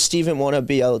 Does Steven want a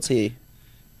BLT?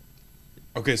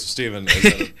 Okay, so Steven,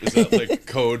 is that like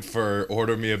code for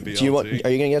order me a BLT? Do you want? Are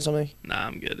you gonna get something? Nah,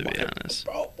 I'm good to be honest.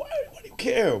 Bro, why do you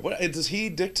care? What does he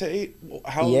dictate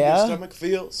how Yeah. your stomach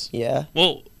feels? Yeah.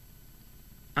 Well,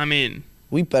 I mean,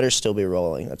 We better still be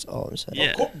rolling. That's all I'm saying.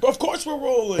 yeah. Of course we're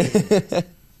rolling.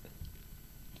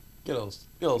 Get us.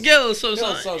 Yo, so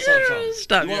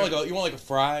stop. You want like a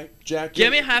fry, Jack?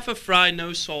 Give me half a fry,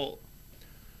 no salt.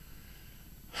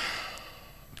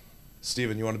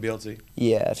 Steven, you want a BLT?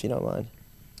 Yeah, if you don't mind.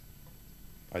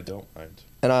 I don't mind.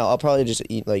 And I'll probably just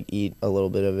eat a little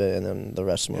bit of it, and then the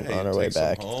rest move Hey, on our take way some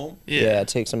back. home. Yeah,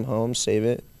 take some home, save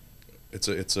it. It's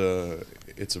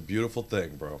a beautiful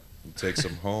thing, bro. You take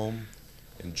some home,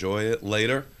 enjoy it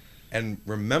later, and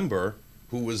remember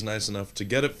who was nice enough to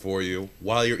get it for you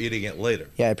while you're eating it later.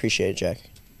 Yeah, I appreciate it, Jack.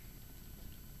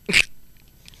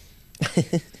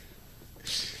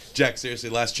 Jack, seriously,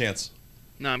 last chance.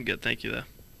 No, I'm good. Thank you, though.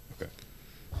 Okay.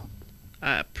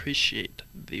 I appreciate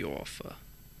the offer.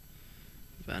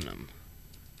 Venom.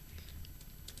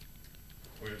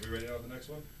 Are we ready on the next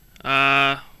one?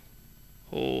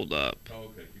 Hold up. Oh,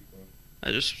 okay. Keep going.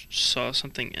 I just saw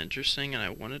something interesting and I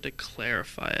wanted to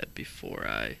clarify it before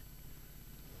I.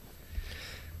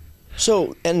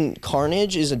 So, and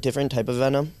Carnage is a different type of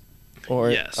Venom,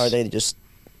 or Yes. are they just?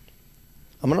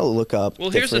 I'm gonna look up Well,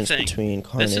 here's the difference thing. between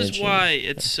Carnage. This is why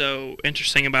it's so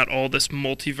interesting about all this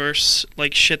multiverse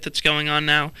like shit that's going on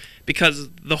now, because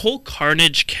the whole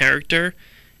Carnage character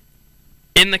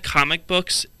in the comic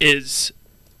books is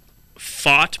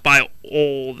fought by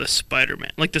all the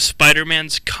Spider-Man. Like the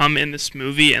Spider-Mans come in this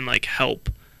movie and like help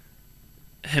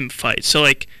him fight. So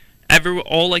like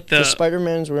all like the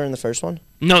Spider-Mans were in the first one.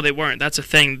 No, they weren't. That's a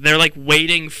thing. They're like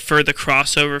waiting for the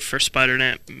crossover for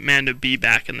Spider-Man to be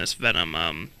back in this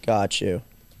Venom. Got you.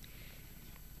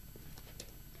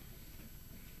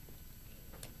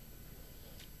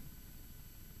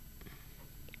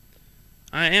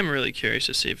 I am really curious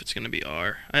to see if it's going to be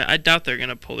R. I doubt they're going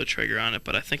to pull the trigger on it,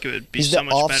 but I think it would be He's so the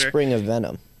much better. offspring of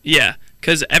Venom. Yeah,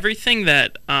 because everything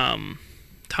that Tom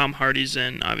Hardy's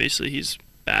in, obviously he's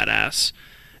badass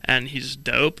and he's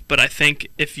dope, but I think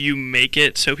if you make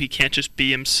it so he can't just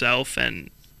be himself and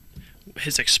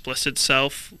his explicit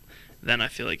self, then I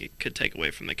feel like it could take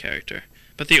away from the character.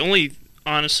 But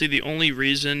honestly, the only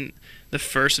reason the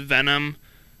first Venom,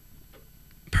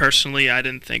 personally, I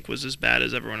didn't think was as bad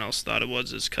as everyone else thought it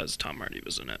was is because Tom Hardy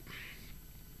was in it.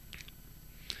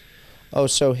 Oh,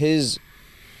 so Cletus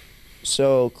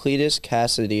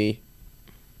Cassidy,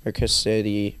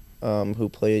 who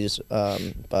plays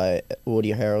by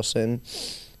Woody Harrelson,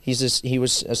 he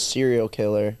was a serial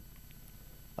killer.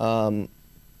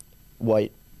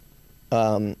 White.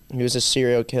 He was a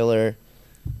serial killer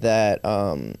that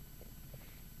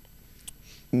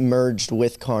merged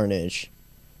with Carnage,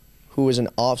 who was an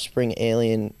offspring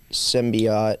alien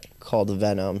symbiote called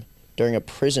Venom during a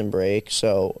prison break.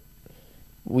 So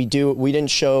we didn't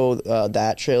show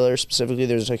that trailer specifically.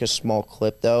 There's like a small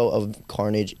clip though of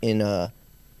Carnage in a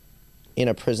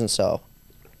prison cell.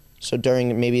 So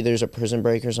maybe there's a prison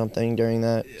break or something during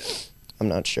that. Yeah. I'm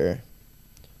not sure.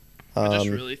 I just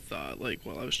really thought, like,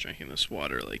 while I was drinking this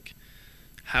water, like,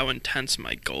 how intense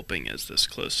my gulping is this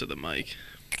close to the mic.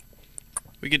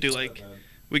 We could do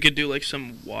like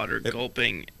some water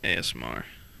gulping ASMR.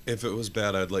 If it was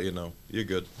bad, I'd let you know. You're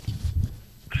good.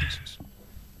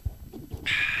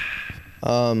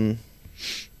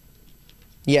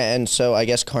 Yeah, and so I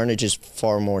guess Carnage is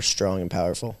far more strong and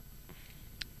powerful.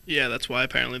 Yeah, that's why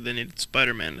apparently they needed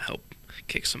Spider-Man to help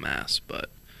kick some ass, but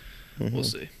we'll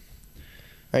see. All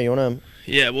right, you wanna?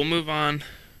 Yeah, we'll move on.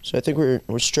 So I think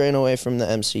we're straying away from the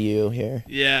MCU here.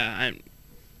 Yeah,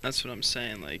 that's what I'm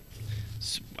saying. Like,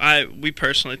 we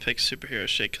personally pick superhero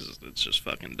shit because it's just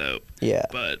fucking dope. Yeah,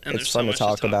 but it's fun to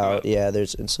talk about. Yeah,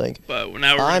 it's like. But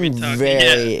now we're I'm gonna be talking,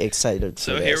 very excited for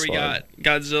so this here we one. got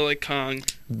Godzilla Kong.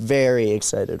 Very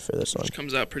excited for this one. Which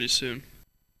comes out pretty soon.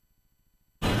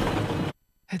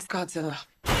 It's Godzilla.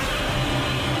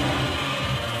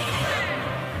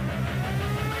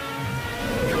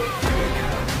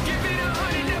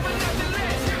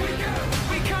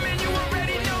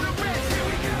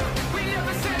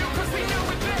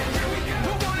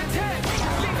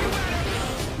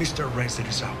 Mr.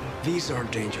 Resident, these are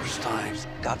dangerous times.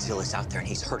 Godzilla's out there and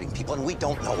he's hurting people, and we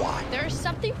don't know why. There is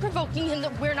something provoking him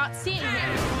that we're not seeing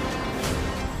here.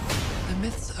 The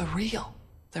myths are real.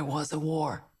 There was a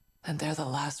war, and they're the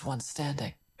last ones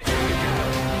standing.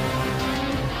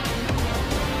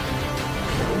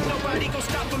 Nobody gonna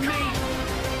stop me.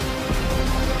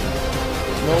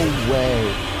 No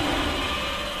way.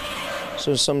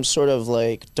 So some sort of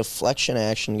like deflection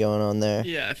action going on there.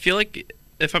 Yeah, I feel like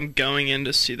if I'm going in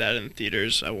to see that in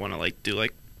theaters, I want to like do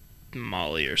like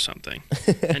Molly or something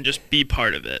and just be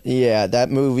part of it. Yeah, that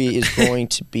movie is going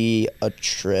to be a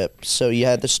trip. So you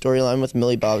had the storyline with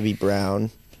Millie Bobby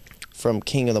Brown from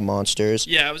King of the Monsters.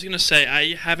 Yeah, I was gonna say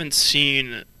I haven't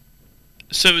seen.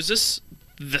 So is this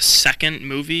the second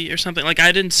movie or something? Like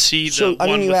I didn't see the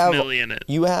one with Millie in it.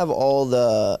 You have all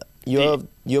the you have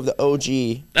the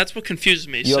OG. That's what confused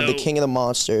me. You have the King of the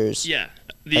Monsters. Yeah.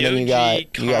 The and OG then you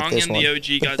got this and one. the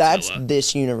OG but Godzilla. That's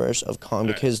this universe of Kong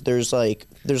because there's like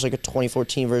a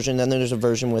 2014 version, then there's a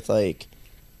version with like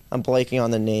I'm blanking on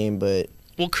the name, but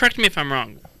well, correct me if I'm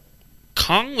wrong.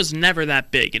 Kong was never that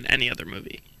big in any other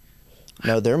movie.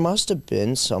 No, there must have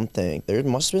been something. There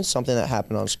must have been something that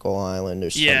happened on Skull Island or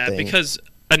something. Yeah, because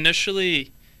initially,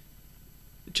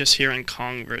 just hearing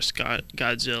Kong versus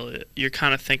Godzilla, you're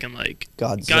kind of thinking like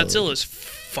Godzilla's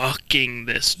fucking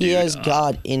this dude. He has up.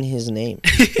 God in his name.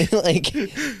 Like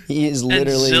he is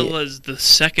literally. And Zilla's the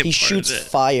second. He part shoots of it.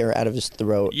 fire out of his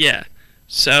throat. Yeah,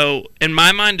 so in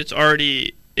my mind, it's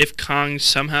already if Kong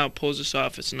somehow pulls this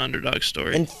off, it's an underdog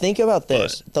story. And think about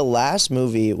this: the last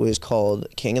movie was called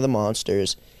King of the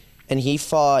Monsters, and he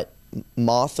fought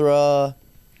Mothra,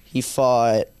 he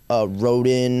fought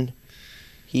Rodin,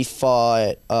 he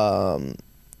fought, and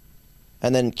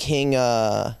then King.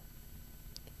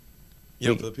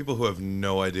 Yeah, for the people who have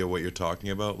no idea what you're talking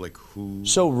about, like who.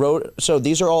 So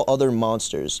these are all other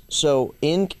monsters. So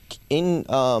in King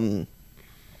of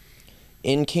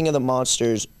the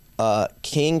Monsters,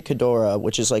 King Ghidorah,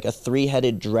 which is like a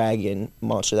 3-headed dragon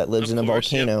monster that lives in a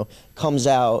volcano, comes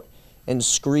out and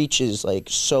screeches like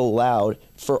so loud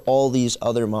for all these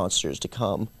other monsters to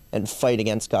come and fight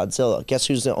against Godzilla. Guess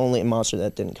who's the only monster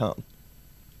that didn't come?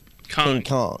 King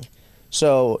Kong.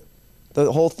 So the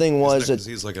whole thing was that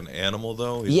he's like an animal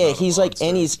though. He's like,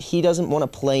 and he doesn't want to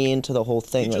play into the whole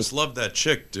thing. He like, just loved that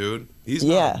chick, dude. He's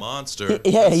not a monster.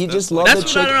 He just loves the chick.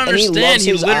 That's what I don't understand.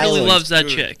 He literally loves that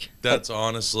Dude, chick. That's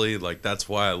honestly like that's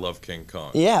why I love King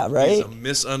Kong. Yeah, right. He's a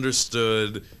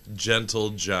misunderstood, gentle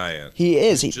giant. He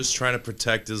is. He's just trying to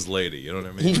protect his lady. You know what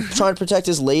I mean? He's trying to protect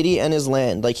his lady and his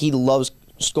land. Like he loves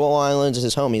Skull Island as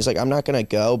his home. He's like, I'm not gonna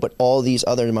go, but all these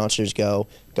other monsters go.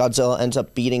 Godzilla ends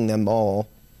up beating them all.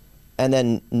 And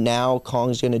then now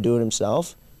Kong's going to do it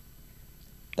himself?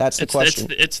 That's the question.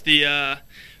 It's the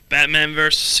Batman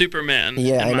versus Superman.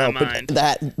 Yeah, I know. Mind.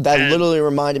 But that literally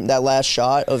reminded me, that last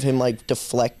shot of him like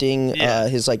deflecting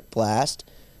his like blast,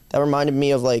 that reminded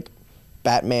me of like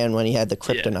Batman when he had the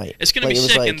kryptonite. Yeah. It's going to be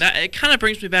sick, and that it kind of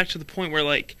brings me back to the point where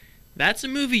like that's a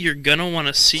movie you're going to want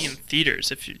to see in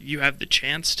theaters if you have the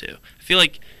chance to. I feel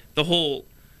like the whole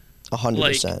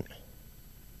 100%.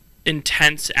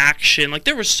 Intense action, like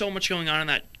there was so much going on in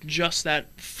that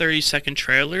 30-second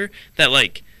trailer that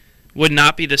like would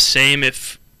not be the same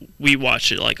if we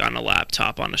watched it like on a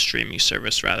laptop on a streaming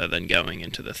service rather than going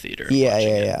into the theater.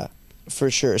 Yeah,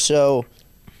 for sure. So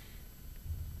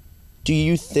do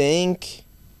you think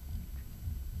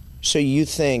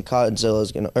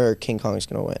Godzilla's gonna or King Kong's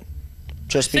gonna win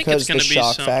just because the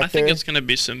shock factor? I think it's gonna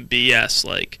be some BS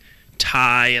like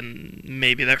tie and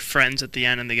maybe they're friends at the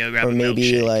end and they go grab a milkshake. Or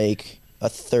maybe like a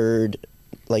third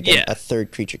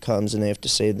creature comes and they have to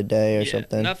save the day or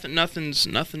something.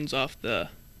 Nothing's off the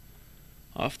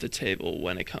table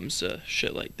when it comes to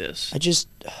shit like this.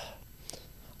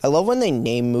 I love when they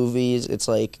name movies. It's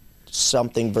like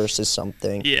something versus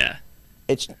something. Yeah.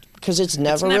 It's because it's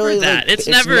never really that. Like, it's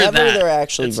never that. They're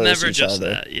actually it's versus never each just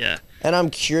other. that. Yeah. And I'm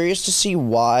curious to see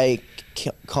why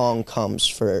Kong comes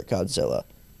for Godzilla.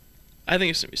 I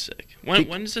think it's gonna be sick. When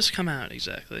does this come out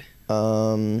exactly?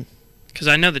 Um, Because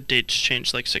I know the date's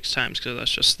changed like 6 times because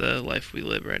that's just the life we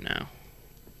live right now.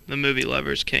 The movie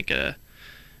lovers can't get a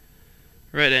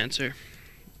right answer.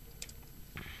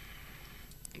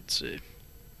 Let's see.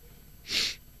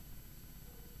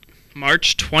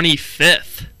 March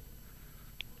 25th.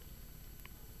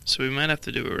 So we might have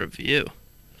to do a review.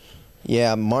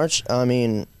 yeah, March. I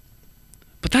mean,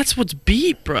 But that's what's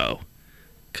beat, bro.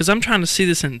 Because I'm trying to see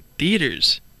this in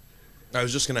theaters. I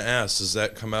was just gonna ask, does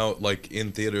that come out like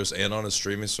in theaters and on a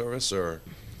streaming service, or?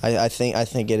 I think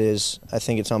it is. I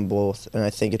think it's on both, and I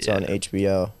think it's on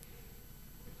HBO.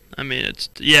 I mean,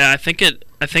 I think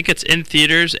it's in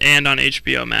theaters and on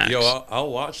HBO Max. Yo, I'll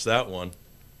watch that one.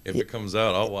 If it comes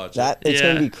out, I'll watch That it. it's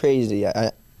gonna be crazy.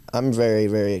 I'm very,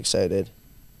 very excited.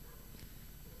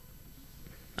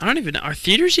 I don't even know. Are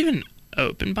theaters even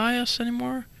open by us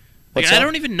anymore? Like, What's I that?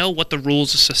 don't even know what the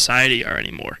rules of society are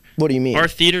anymore. What do you mean? Are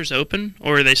theaters open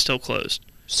or are they still closed?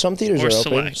 Some theaters or are open.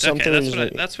 select. Some Okay,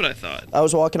 theaters that's what I thought. I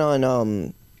was walking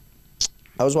on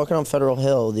Federal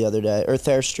Hill the other day, or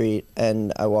Thayer Street,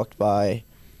 and I walked by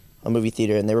a movie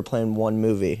theater, and they were playing one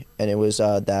movie, and it was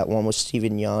that one with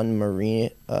Stephen Yeun,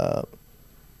 Marine.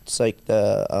 It's like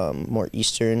the more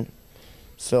Eastern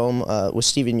film with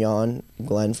Stephen Yeun,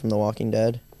 Glenn from The Walking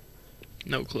Dead.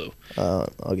 No clue.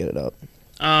 I'll get it up.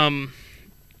 I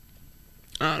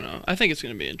don't know. I think it's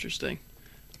gonna be interesting.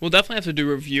 We'll definitely have to do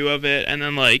a review of it, and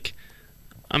then like,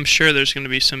 I'm sure there's gonna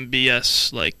be some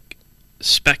BS like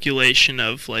speculation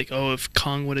of like, oh, if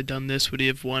Kong would have done this, would he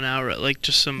have 1 hour? Like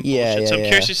just some bullshit. So I'm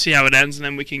curious to see how it ends, and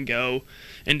then we can go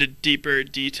into deeper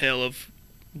detail of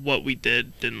what we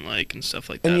didn't like, and stuff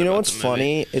like that. And you know about what's the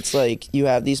movie. funny? It's like you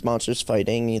have these monsters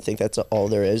fighting, and you think that's all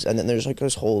there is, and then there's like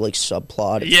this whole like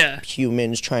subplot of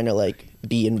humans trying to like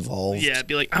be involved. Yeah,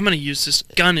 be like, I'm gonna use this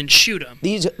gun and shoot him.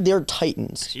 They're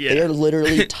titans. Yeah. They are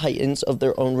literally titans of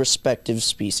their own respective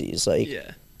species. Like,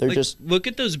 they're Like, just look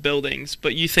at those buildings,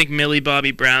 but you think Millie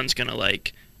Bobby Brown's gonna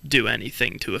like do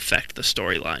anything to affect the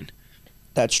storyline?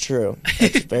 That's true.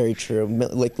 That's very true.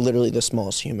 Like literally the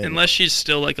smallest human. Unless she's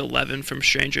still like 11 from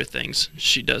Stranger Things,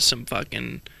 she does some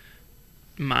fucking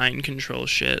mind control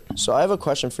shit. So I have a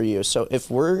question for you. So if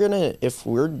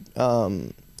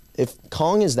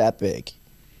Kong is that big,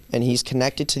 and he's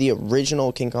connected to the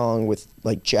original King Kong with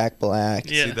like Jack Black.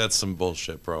 See, that's some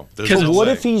bullshit, bro. But what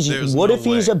if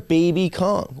he's a baby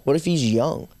Kong? What if he's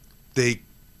young?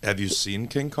 Have you seen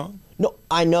King Kong? No,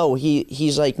 I know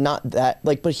he's like not that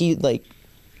like, but he like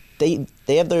they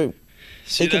have their.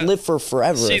 They could live for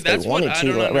forever if they wanted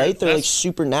to, right? They're like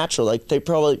supernatural. Like he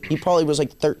probably was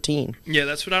like 13. Yeah,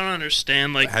 that's what I don't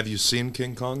understand. Like, have you seen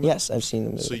King Kong? Yes, I've seen the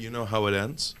movie. So you know how it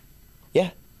ends? Yeah.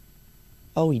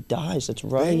 Oh, he dies. That's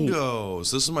right. Bingo.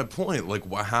 So this is my point.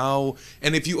 Like how?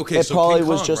 And if you It so probably King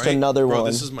was Kong, just right? another Bro,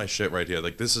 one. this is my shit right here.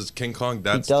 Like this is King Kong.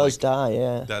 That's he does like, die.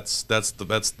 Yeah.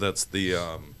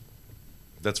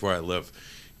 That's where I live.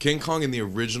 King Kong in the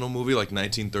original movie, like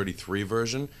 1933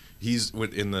 version, he's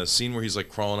in the scene where he's like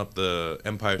crawling up the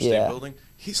Empire State Building.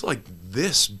 He's like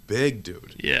this big,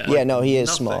 dude. Yeah. Yeah. No, he is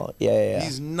small. Yeah.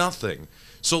 He's nothing.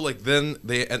 So like then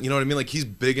you know what I mean? Like he's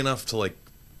big enough to like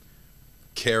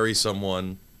carry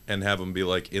someone and have him be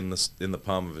like in the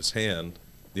palm of his hand.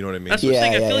 You know what I mean? That's what I'm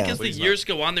saying. I feel like as the years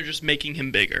go on, they're just making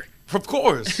him bigger. Of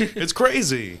course, it's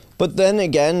crazy. But then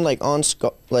again, like on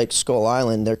Skull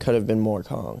Island, there could have been more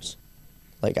Kongs,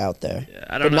 like out there. Yeah,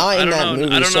 I don't know. Not in that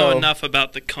movie. I don't know enough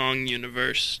about the Kong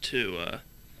universe to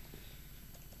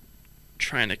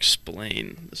try and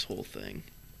explain this whole thing.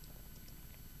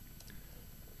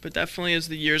 But definitely, as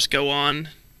the years go on,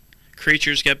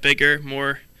 creatures get bigger,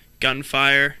 more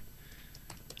gunfire,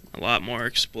 a lot more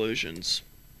explosions.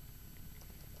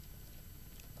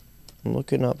 I'm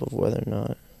looking up of whether or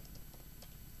not.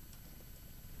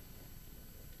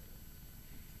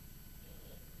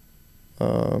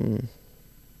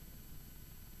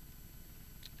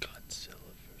 Godzilla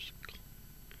vs. Kong.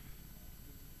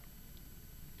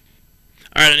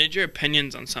 Alright, I need your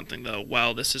opinions on something, though,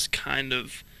 while this is kind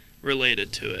of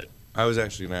related to it. I was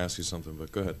actually going to ask you something,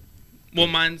 but go ahead. Well,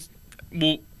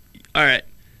 alright.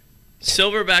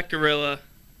 Silverback gorilla,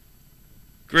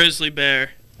 grizzly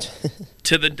bear,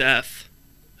 to the death.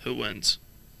 Who wins?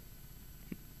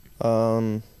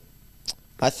 I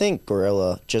think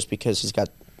gorilla, just because he's got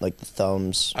like the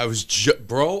thumbs.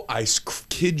 Bro, I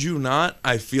kid you not,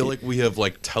 I feel like we have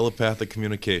like telepathic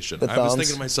communication. I was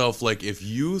thinking to myself, like, if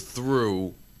you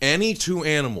threw any two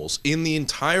animals in the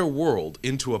entire world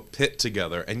into a pit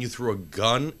together and you threw a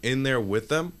gun in there with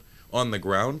them on the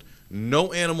ground,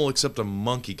 no animal except a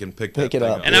monkey can pick that it thing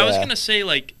up. And I was gonna say,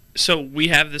 like, so we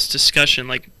have this discussion,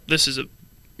 like, this is a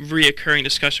reoccurring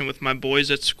discussion with my boys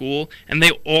at school, and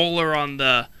they all are on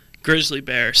the grizzly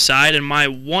bear side. And my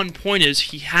one point is,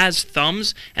 he has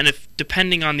thumbs, and if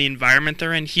depending on the environment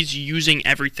they're in, he's using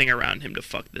everything around him to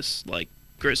fuck this like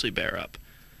grizzly bear up.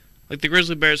 Like, the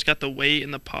grizzly bear's got the weight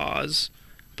and the paws,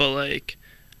 but like,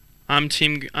 I'm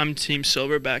team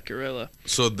silverback gorilla.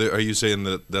 So are you saying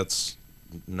that that's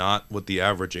not what the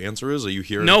average answer is? Are you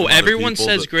hearing? No, from other everyone people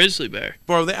says that, grizzly bear.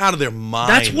 bro, they're out of their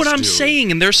minds. That's what I'm dude.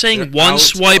 saying, and they're saying They're one out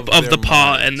swipe of their the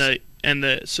paw minds. and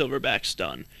the silverback's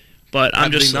done. But I'm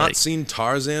Have just they not like, seen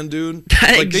Tarzan, dude?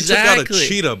 Like, they took out a Exactly.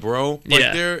 cheetah, bro. Like,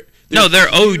 Yeah. they're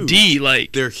OD. huge.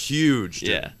 Like, They're huge, dude.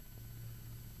 yeah.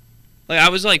 Like, I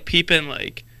was like peeping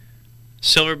like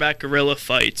silverback gorilla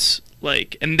fights,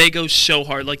 like, and they go so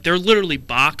hard. Like, they're literally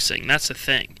boxing. That's the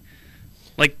thing.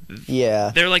 Like,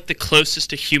 Yeah. they're like the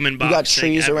closest to human You boxing. got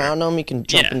trees ever. around them. You can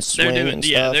jump Yeah, and swing they're doing. and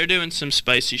Yeah, stuff. they're doing some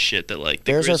spicy shit that like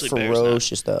the Bears are grizzly bears not.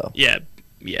 ferocious, though. Yeah,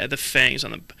 the fangs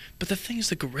on the. But the thing is,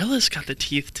 the gorilla's got the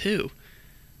teeth too.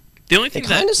 The only thing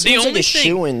kinda that seems like a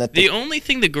shoo-in that the only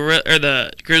thing the gorilla or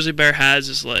the grizzly bear has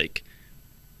is like,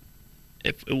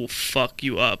 if it will fuck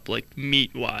you up like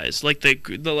meat wise, like the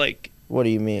like What do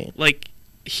you mean? like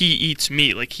he eats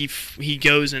meat, like he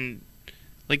goes and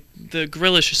like the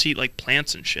gorillas just eat like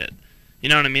plants and shit. You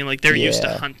know what I mean? Like they're used to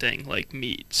Yeah. hunting like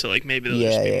meat, so like maybe they'll Yeah,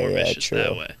 just be yeah, more yeah, vicious true.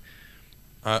 that way.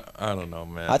 I don't know,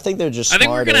 man. I think they're just I think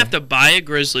we're smarter. gonna have to buy a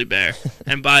grizzly bear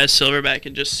and buy a silverback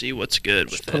and just see what's good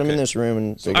with Just put them it. in this room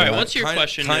and figure All right, it out. what's your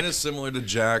question, Kind Nick? of similar to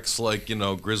Jack's, like, you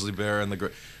know, grizzly bear and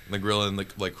the gorilla and the,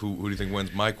 like, who do you think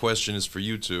wins? My question is for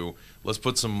you two. Let's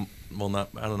put some. Well, not.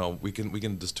 I don't know. We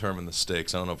can determine the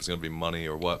stakes. I don't know if it's gonna be money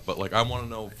or what. But like, I want to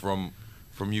know from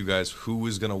you guys who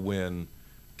is gonna win,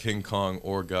 King Kong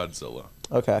or Godzilla.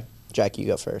 Okay. Jack, you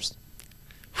go first.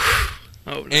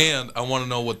 Oh, no. And I want to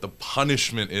know what the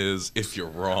punishment is if you're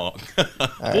wrong. All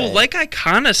Well, right. like I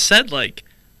kind of said, like,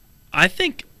 I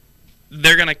think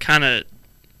they're going to kind of,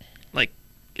 like,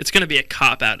 it's going to be a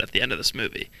cop-out at the end of this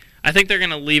movie. I think they're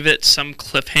going to leave it some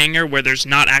cliffhanger where there's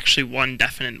not actually one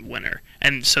definite winner,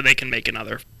 and so they can make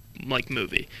another, like,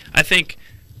 movie. I think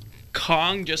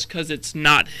Kong, just because it's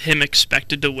not him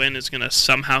expected to win, is going to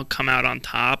somehow come out on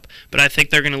top, but I think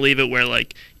they're going to leave it where,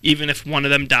 like, even if one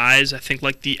of them dies, I think,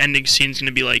 like, the ending scene's going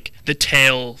to be, like, the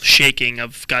tail shaking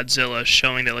of Godzilla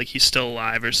showing that, like, he's still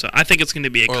alive or so. I think it's going to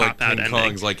be a or like cop-out King ending.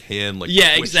 Kong's like hand like Yeah,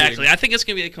 twitching. exactly. I think it's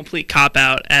going to be a complete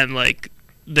cop-out, and, like,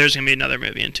 there's going to be another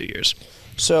movie in 2 years.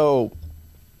 So,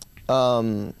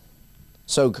 Kong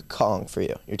for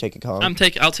you. You're taking Kong.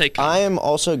 I'll take Kong. I am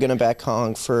also gonna back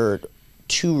Kong for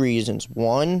 2 reasons.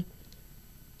 One,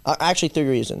 actually 3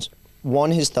 reasons.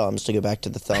 One, his thumbs. To go back to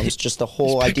the thumbs, just the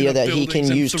whole He's picking idea up that he buildings can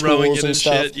and use throwing tools it and and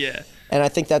stuff. shit, yeah. And I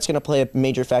think that's gonna play a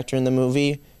major factor in the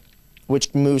movie,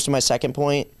 which moves to my second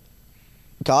point.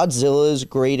 Godzilla's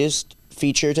greatest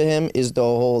feature to him is the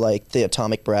whole like the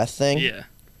atomic breath thing. Yeah.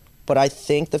 But I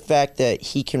think the fact that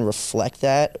he can reflect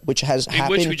that, which has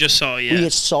happened, Which we just saw, yeah. we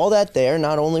saw that there.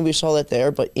 Not only we saw that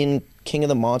there, but in King of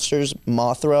the Monsters,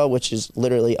 Mothra, which is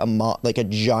literally like a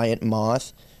giant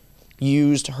moth,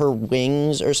 used her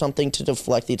wings or something to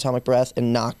deflect the atomic breath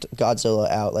and knocked Godzilla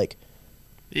out like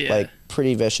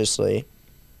pretty viciously.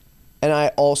 And I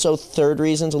also, third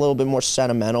reason's a little bit more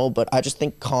sentimental, but I just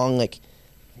think Kong, like,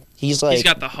 he's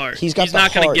got the heart. He's got He's the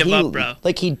not gonna heart. give He- up, bro.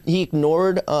 Like he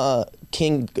ignored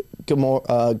King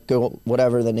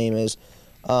whatever the name is,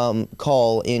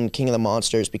 Call in King of the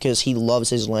Monsters because he loves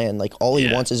his land. Like all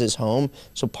he wants is his home.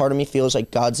 So part of me feels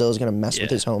like Godzilla's gonna mess with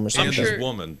his home or something. And his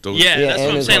woman. Yeah, that's what and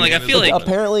I'm his saying. Like, I woman. feel like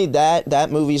apparently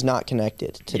that movie's not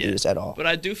connected to these at all. But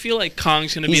I do feel like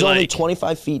Kong's going to be He's only like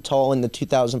 25 feet tall in the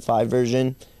 2005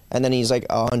 version, and then he's like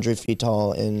 100 feet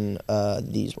tall in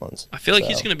these ones. I feel like So-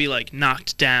 he's going to be like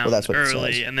knocked down Well, that's what it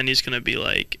early, says. and then he's going to be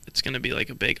like, it's going to be like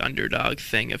a big underdog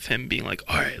thing of him being like,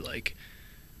 all right, like,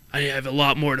 I have a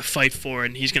lot more to fight for,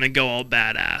 and he's going to go all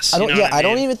badass. I don't. You know what I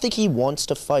don't mean? even think he wants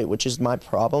to fight, which is my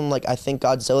problem. Like I think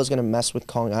Godzilla's gonna mess with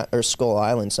or Skull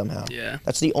Island somehow. Yeah.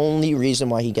 That's the only reason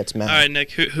why he gets mad. All right,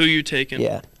 Nick, who you taking?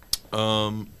 Yeah.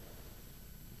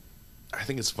 I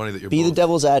think it's funny that you're Be both... the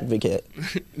devil's advocate.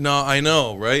 No, I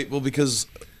know, right? Well, because...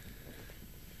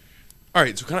 All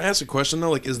right, so can I ask a question,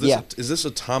 though? Like, is this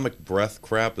atomic breath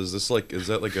crap? Is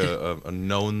that like a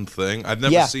known thing? I've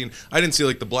never seen... I didn't see,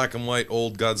 like, the black and white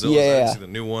old Godzillas. I didn't see the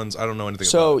new ones. I don't know anything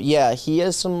about it. Yeah, he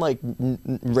has some, like,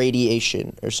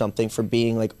 radiation or something for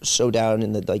being, like, so down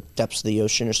in the, like, depths of the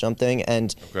ocean or something.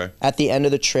 And at the end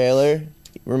of the trailer,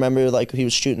 Remember, like he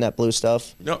was shooting that blue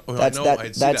stuff. No, I know. I'd see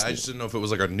that. I just didn't know if it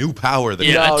was like a new power.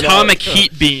 That atomic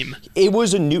heat beam. It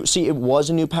was a new. See, it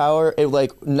was a new power. It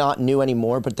like not new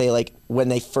anymore, but they like when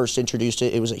they first introduced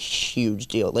it, it was a huge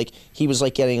deal. Like he was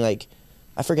like getting like,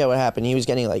 I forget what happened. He was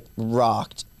getting like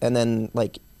rocked, and then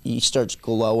like he starts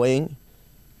glowing,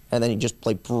 and then he just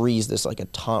like breathes this like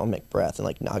atomic breath and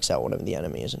like knocks out one of the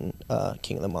enemies in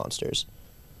King of the Monsters.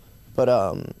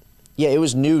 But yeah, it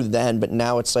was new then, but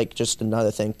now it's like just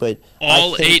another thing. But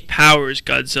all 8 powers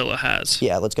Godzilla has.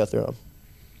 Yeah, let's go through them.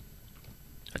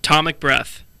 Atomic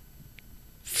breath,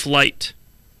 flight.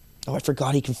 Oh, I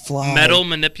forgot he can fly. Metal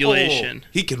manipulation. Oh,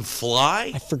 he can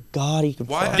fly? I forgot he can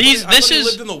fly. I thought he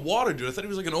lived in the water, dude. I thought he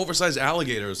was like an oversized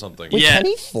alligator or something. Wait, can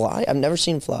he fly? I've never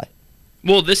seen him fly.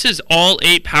 Well, this is all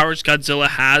 8 powers Godzilla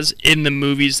has in the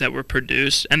movies that were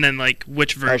produced, and then like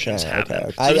which versions have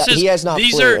them. So he has not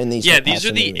flew in these. Yeah, these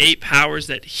are the 8 powers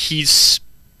that he's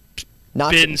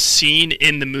been seen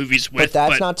in the movies with. But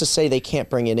that's not to say they can't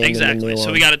bring it in. Exactly. In the new So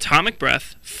one. we got atomic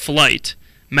breath, flight,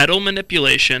 metal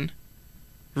manipulation,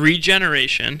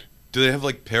 regeneration. Do they have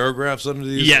like paragraphs under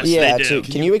these? Yes, yeah, they do.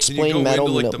 Can you explain go metal?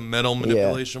 Into, like the metal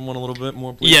manipulation one a little bit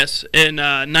more, please? Yes, in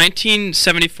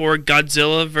 1974,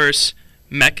 Godzilla vs.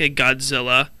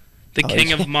 Mechagodzilla, the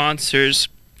King of Monsters,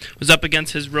 was up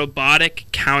against his robotic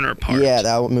counterpart. Yeah,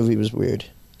 that movie was weird.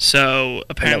 So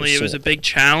apparently it was a big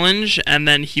challenge, and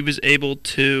then he was able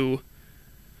to.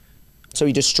 So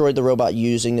he destroyed the robot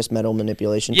using this metal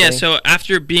manipulation Yeah, thing? so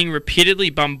after being repeatedly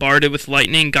bombarded with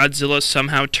lightning, Godzilla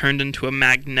somehow turned into a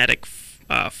magnetic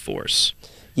force.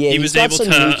 Yeah, he was able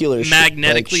to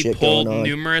magnetically shit pull going on.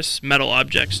 numerous metal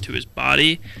objects to his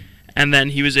body, and then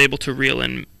he was able to reel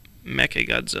in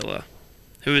Mechagodzilla,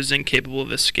 who is incapable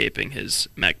of escaping his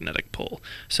magnetic pull.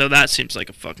 So that seems like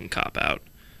a fucking cop-out.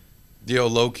 Yo,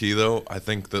 low-key, though, I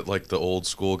think that, like, the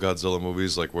old-school Godzilla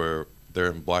movies, like, where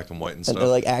they're in black and white and stuff. And they're,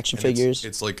 like, action figures?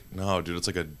 It's like, no, dude, it's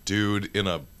like a dude in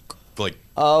a, like,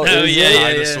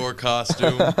 yeah, dinosaur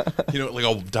costume. You know, like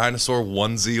a dinosaur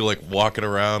onesie, like, walking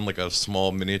around, like, a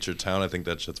small miniature town. I think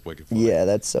that shit's wicked funny. Yeah,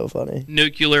 that's so funny.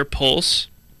 Nuclear pulse.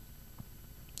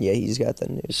 Yeah, he's got the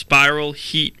news. Spiral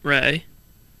heat ray.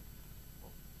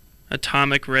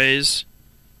 Atomic rays.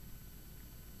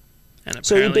 And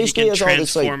apparently he can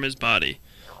transform his body.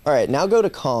 All right, now go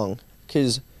to Kong,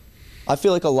 because I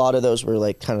feel like a lot of those were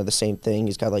like kind of the same thing.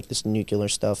 He's got like this nuclear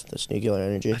stuff, this nuclear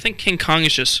energy. I think King Kong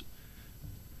is just.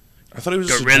 I thought he was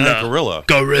just a giant gorilla.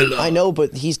 Gorilla. I know,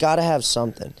 but he's got to have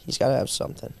something. He's got to have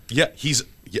something. Yeah,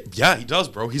 yeah, he does,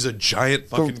 bro. He's a giant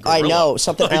fucking gorilla. I know,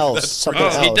 something like, else. Something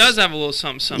else. He does have a little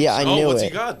something. Yeah, I knew what's it.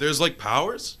 he got? There's like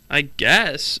powers? I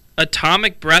guess.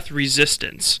 Atomic breath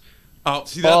resistance. Oh,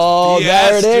 see, that's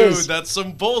there it is. Dude, that's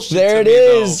some bullshit. There to it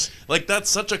me, is. Though. Like that's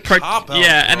such a cop out.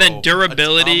 Yeah, and bro. then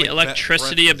durability, Atomic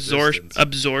electricity resistance.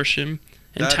 absorption,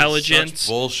 That is intelligence, such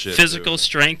bullshit, physical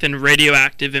strength, and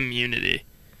radioactive immunity.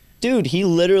 Dude, he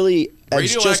literally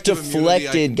has just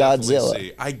deflected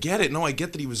Godzilla. I get it. No, I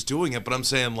get that he was doing it, but I'm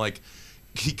saying like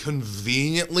he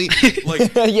conveniently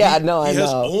like yeah, no, I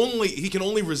know. He can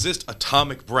only resist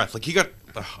atomic breath. Like he got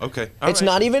okay. It's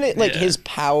not even like his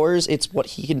powers, it's what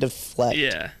he can deflect.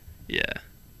 Yeah. Yeah.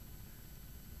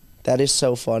 That is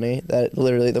so funny. That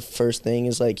literally the first thing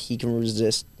is like he can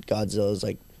resist Godzilla's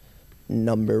like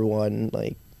 #1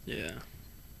 like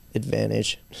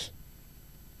advantage.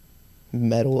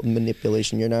 Metal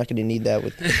manipulation. You're not going to need that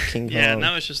with King Kong. Yeah,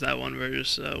 now it's just that one version,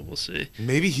 so we'll see.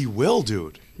 Maybe he will,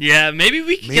 dude. Yeah, maybe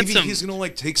we can get some. Maybe he's gonna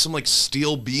like take some like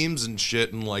steel beams and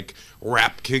shit and like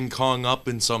wrap King Kong up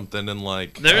in something and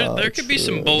like. There could be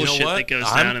some bullshit that goes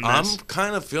down in this. I'm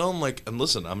kind of feeling like, and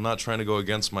listen, I'm not trying to go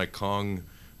against my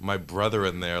brother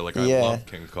in there. Like I love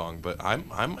King Kong, but I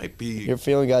might be. You're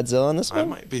feeling Godzilla on this one? I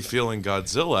might be feeling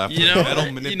Godzilla after the metal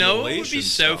manipulation. You know, it would be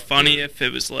so stuff, funny dude. if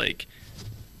it was like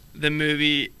the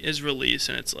movie is released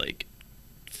and it's like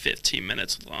 15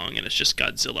 minutes long and it's just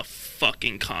Godzilla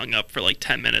fucking Kong up for like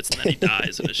 10 minutes and then he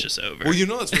dies and it's just over. Well, you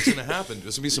know that's what's going to happen.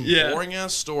 There's going to be some boring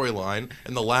ass storyline,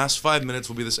 and the last 5 minutes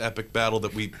will be this epic battle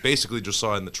that we basically just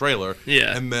saw in the trailer.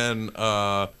 Yeah. And then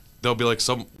there'll be like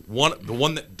the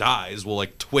one that dies will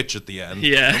like twitch at the end.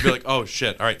 Yeah. They'll be like, oh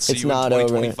shit, all right, see It's you in not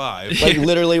 2025. over. Like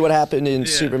literally what happened in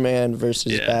Superman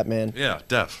versus Batman. Yeah,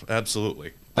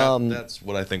 absolutely. That's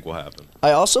what I think will happen.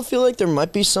 I also feel like there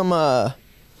might be some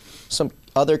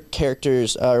other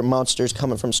characters or monsters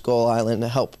coming from Skull Island to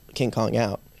help King Kong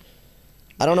out.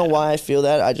 I don't know why I feel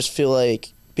that. I just feel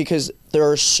like because there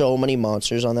are so many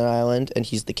monsters on that island and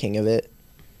he's the king of it.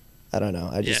 I don't know.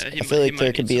 I feel like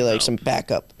there could be like some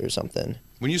backup or something.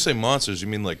 When you say monsters, you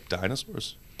mean like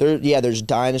dinosaurs? There's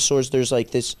dinosaurs. There's like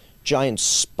this giant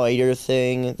spider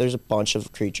thing. There's a bunch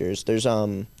of creatures. There's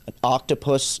an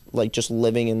octopus like just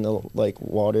living in the like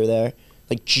water there,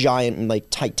 like giant like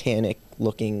Titanic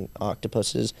looking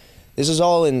octopuses. This is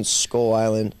all in Skull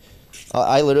Island.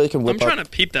 I literally can whip I'm up. trying to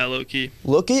peep that, low-key.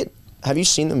 Have you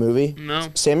seen the movie? No.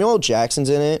 Samuel L. Jackson's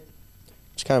in it.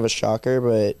 It's kind of a shocker,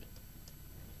 but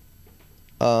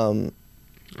I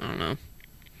don't know.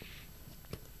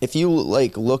 if you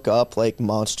like look up like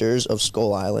monsters of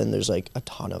Skull Island, there's like a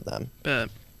ton of them. Bet.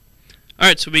 All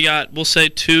right, so we'll say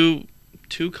two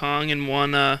Kong and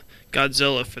one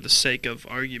Godzilla for the sake of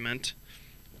argument.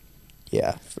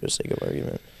 Yeah, for the sake of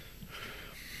argument.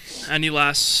 Any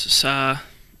last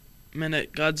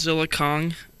minute Godzilla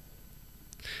Kong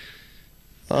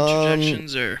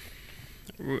interjections, or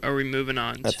are we moving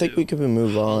on? I think we could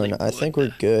move on. I think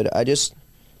we're good. I just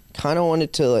kind of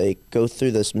wanted to like go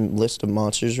through this list of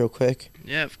monsters real quick.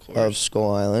 Yeah, of course. Of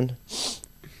Skull Island.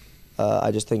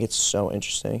 I just think it's so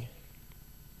interesting.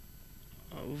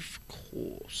 Of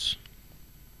course.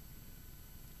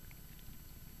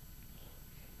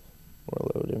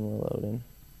 We're loading.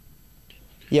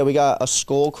 Yeah, we got a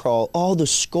skull crawl. Oh, the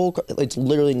skull. It's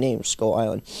literally named Skull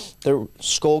Island. Their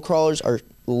skull crawlers are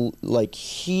like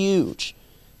huge,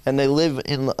 and they live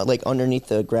in like underneath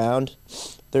the ground.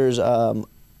 There's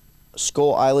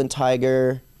Skull Island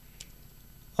tiger,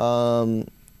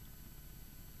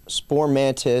 spore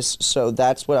mantis. So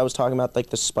that's what I was talking about,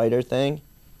 like the spider thing.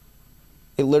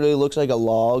 It literally looks like a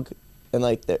log, and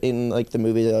like in like the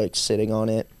movie they're like sitting on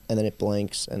it, and then it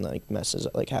blinks and like messes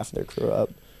like half of their crew up.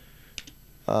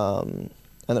 And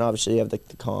then obviously you have the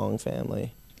Kong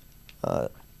family.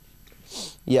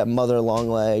 Yeah, Mother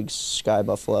Longlegs, Sky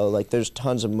Buffalo. Like there's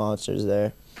tons of monsters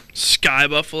there. Sky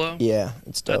Buffalo? Yeah,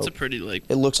 it's dope. That's a pretty like.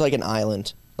 It looks like an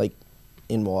island, like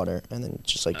in water, and then it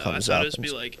just like comes up. I thought it would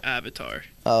be like Avatar.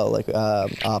 Oh, like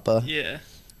Appa. Yeah.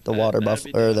 The water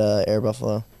buffalo or the air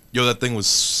buffalo. Yo, that thing was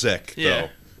sick Yeah.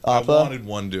 though. Appa? I wanted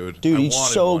one, dude. Dude, I he's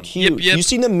wanted so one. cute. Yep. You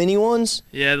seen the mini ones?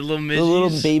 Yeah, the little midgies. The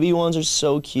little baby ones are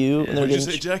so cute. And they're What did you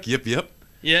getting say, Jack? Yip yip.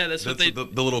 Yeah, that's what they. the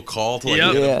little call to like.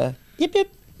 Yep. get 'em. yeah. Yip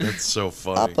yip. That's so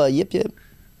funny. Appa, yip yip.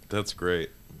 That's great.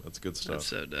 That's good stuff. That's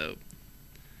so dope.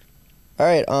 All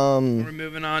right. We're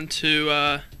moving on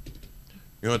to.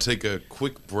 You want to take a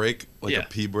quick break, like Yeah. a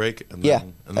pee break, and Yeah,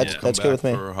 then, and that's- then come that's back good with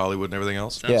me. for Hollywood and everything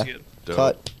else. Sounds Yeah. good. Dope.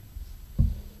 Cut. I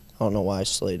don't know why I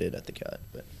slated at the cut,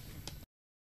 but.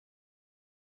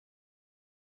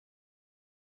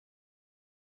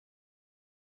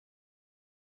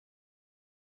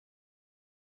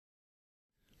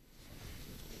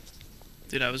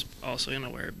 Dude, I was also gonna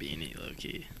wear a beanie, low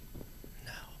key.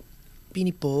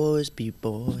 Beanie Boys, Beanie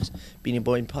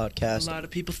Boy A podcast. lot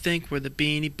of people think we're the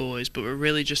Beanie Boys, but we're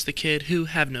really just the kid who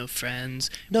have no friends.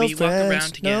 No we friends, walk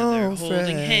around together no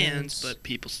holding friends. hands, but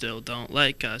people still don't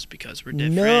like us because we're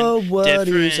different.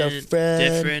 Nobody's a different, friend.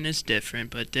 Different is different,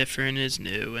 but different is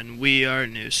new, and we are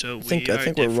new, so I think we are we're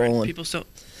different. rolling. People still.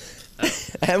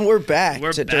 And we're back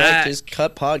We're to back. Director's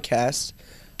Cut Podcast.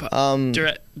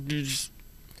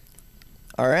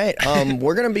 All right.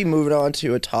 We're going to be moving on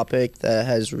to a topic that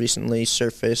has recently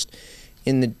surfaced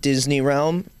in the Disney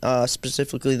realm,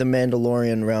 specifically the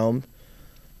Mandalorian realm.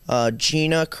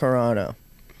 Gina Carano.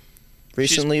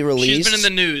 Recently released. She's been in the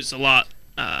news a lot.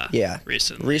 Yeah.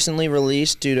 Recently. Recently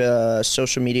released due to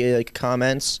social media like,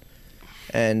 comments.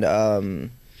 And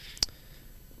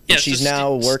Yeah, she's so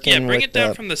now working Yeah, bring with it down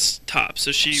the- from the top.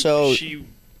 So she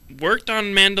worked on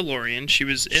Mandalorian. She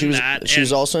was in that. She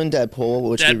was also in Deadpool,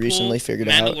 which we Deadpool, recently figured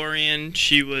out. Mandalorian.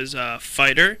 She was a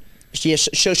fighter.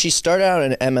 So she started out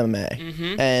in MMA,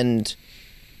 Mhm. and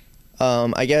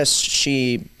I guess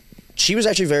she was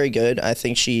actually very good. I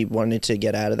think she wanted to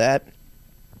get out of that.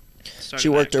 She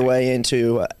worked her way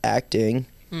into acting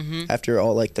Mhm. after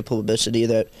all like the publicity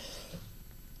that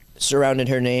surrounded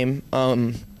her name.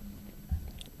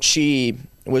 She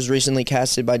was recently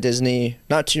casted by Disney.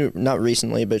 Not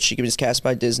recently, but she was cast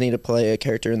by Disney to play a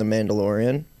character in The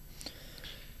Mandalorian.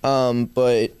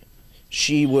 But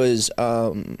she was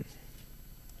a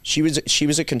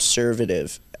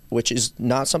conservative, which is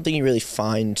not something you really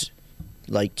find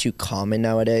like too common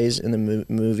nowadays in the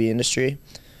movie industry.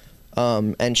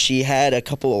 And she had a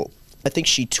couple. I think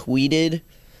she tweeted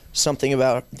something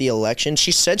about the election.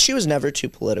 She said she was never too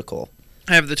political.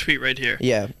 I have the tweet right here.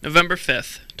 Yeah. November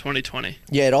 5th, 2020.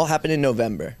 Yeah, it all happened in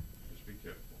November. Just be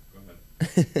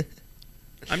careful. Go ahead.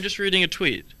 I'm just reading a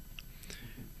tweet.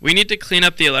 We need to clean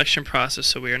up the election process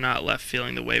so we are not left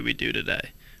feeling the way we do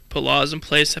today. Put laws in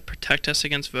place that protect us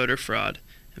against voter fraud.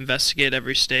 Investigate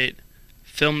every state.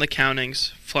 Film the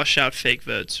countings. Flush out fake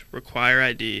votes. Require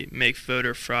ID. Make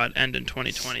voter fraud end in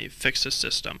 2020. Fix the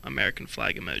system. American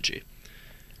flag emoji.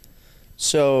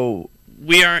 So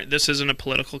this isn't a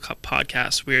political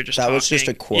podcast. We are just that talking, was just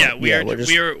a quote. Yeah,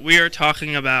 we are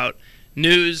talking about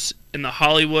news in the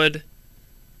Hollywood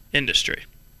industry.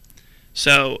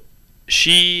 So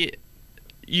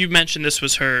you mentioned this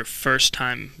was her first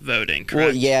time voting, correct?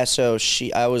 Well, yeah. So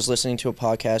I was listening to a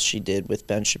podcast she did with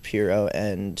Ben Shapiro,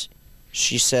 and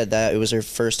she said that it was her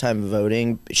first time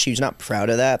voting. She was not proud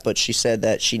of that, but she said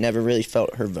that she never really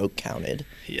felt her vote counted.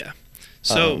 Yeah.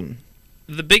 So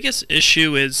the biggest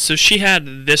issue is, so she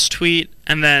had this tweet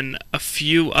and then a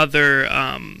few other.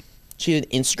 She had an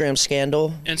Instagram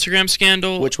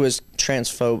scandal, which was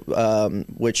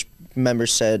which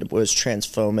members said was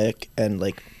transphobic and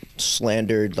like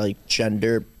slandered like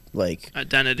gender like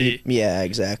identity. Yeah,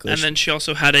 exactly. And then she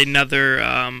also had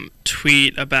another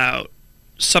tweet about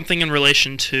something in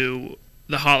relation to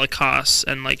the Holocaust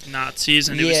and like Nazis,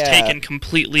 and it was taken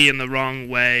completely in the wrong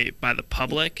way by the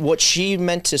public. What she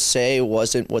meant to say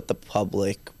wasn't what the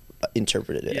public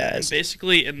interpreted it as. And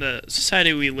basically, in the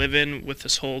society we live in with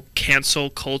this whole cancel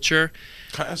culture.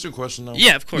 Can I ask you a question though?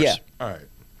 Yeah, of course. Yeah. All right.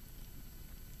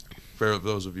 For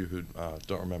those of you who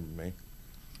don't remember me.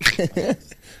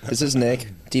 This is Nick,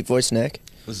 Deep Voice Nick.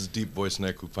 This is Deep Voice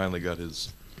Nick, who finally got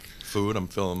his food. I'm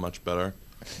feeling much better.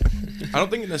 I don't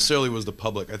think it necessarily was the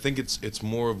public. I think it's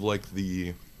more of like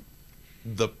the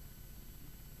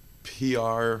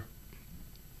PR,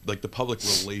 like the public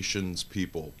relations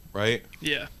people, right?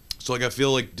 Yeah. So like I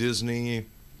feel like Disney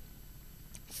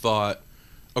thought,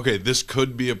 okay, this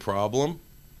could be a problem,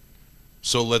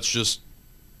 so let's just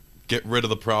get rid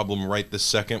of the problem right this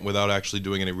second without actually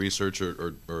doing any research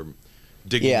or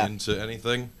digging into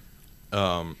anything.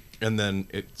 And then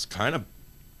it's kind of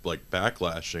like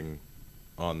backlashing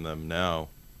on them now.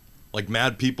 Like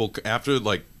mad people after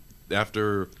this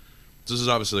is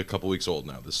obviously a couple weeks old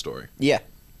now, this story. Yeah.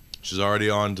 She's already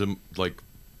on to like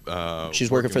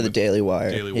she's working for the Daily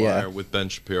Wire. With Ben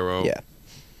Shapiro. Yeah.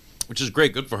 Which is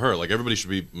great, good for her. Like everybody should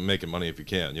be making money if you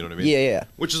can, you know what I mean? Yeah.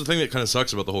 Which is the thing that kind of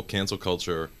sucks about the whole cancel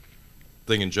culture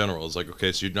thing in general. Is like,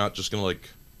 okay, so you're not just gonna like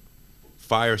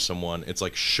fire someone, it's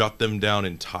like shut them down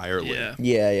entirely. Yeah.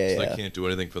 Yeah. So they can't do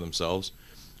anything for themselves.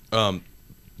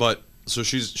 But so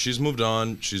she's moved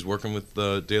on. She's working with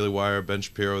the Daily Wire, Ben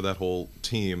Shapiro, that whole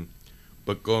team.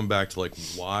 But going back to like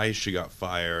why she got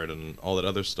fired and all that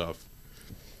other stuff.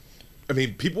 I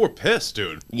mean, people were pissed,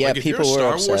 dude. Yeah, like, if people you're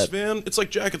a were Star Wars upset. fan, it's like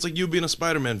Jack. It's like you being a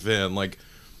Spider-Man fan. Like,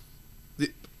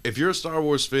 if you're a Star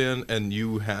Wars fan and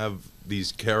you have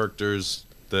these characters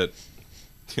that,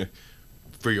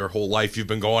 for your whole life, you've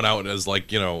been going out as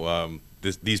like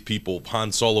these people,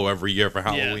 Han Solo every year for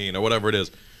Halloween or whatever it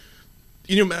is.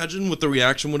 Can you imagine what the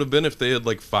reaction would have been if they had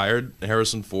like fired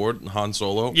Harrison Ford and Han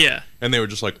Solo? Yeah. And they were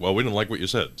just like, well, we didn't like what you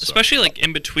said. So. Especially like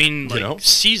in between like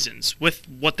seasons with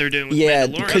what they're doing with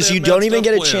Mandalorian. Because you don't even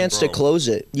get a chance to close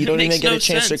it. You don't even get no a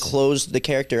chance to close the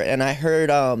character. And I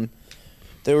heard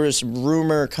there was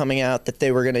rumor coming out that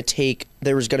there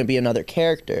was going to be another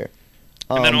character.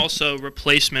 And then also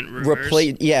replacement rumors.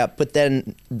 But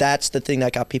then that's the thing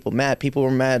that got people mad. People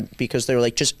were mad because they were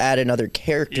like, just add another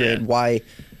character. And why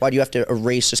do you have to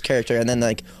erase this character? And then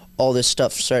like all this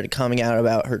stuff started coming out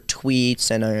about her tweets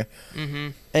and her.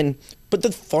 Mm-hmm. But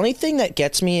the funny thing that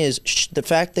gets me is the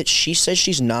fact that she says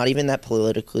she's not even that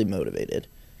politically motivated.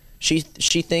 She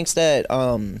thinks that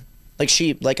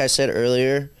like I said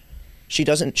earlier, she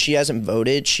hasn't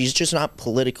voted. She's just not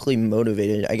politically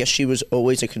motivated. I guess she was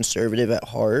always a conservative at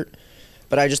heart.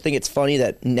 But I just think it's funny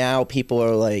that now people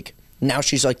are like, now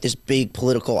she's like this big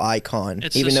political icon.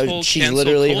 It's even this though whole she's cancel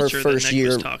literally her culture first that Nick year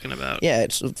was talking about. Yeah,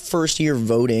 it's first year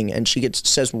voting, and she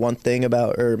says one thing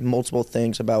about, or multiple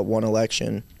things about one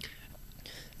election.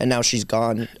 And now she's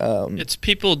gone. It's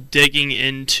people digging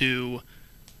into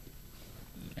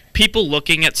people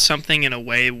looking at something in a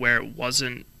way where it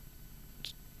wasn't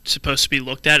supposed to be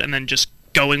looked at, and then just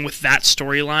going with that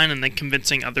storyline and then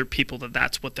convincing other people that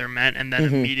that's what they're meant, and then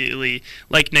immediately,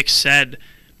 like Nick said,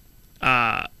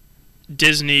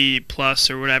 Disney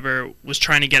Plus or whatever was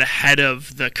trying to get ahead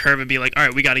of the curve and be like, all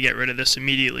right, we got to get rid of this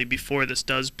immediately before this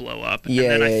does blow up. And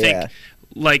then I think,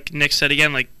 like Nick said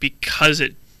again, like because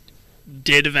it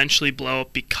did eventually blow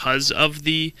up because of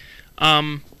the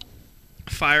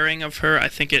firing of her, I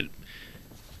think it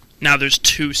now there's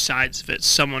two sides of it.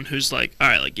 Someone who's like, all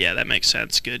right, like, yeah, that makes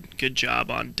sense. Good job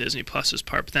on Disney Plus's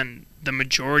part. But then the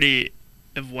majority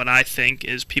of what I think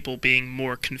is people being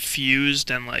more confused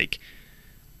and like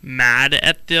mad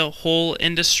at the whole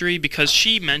industry, because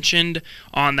she mentioned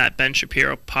on that Ben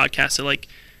Shapiro podcast that like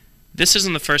this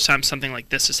isn't the first time something like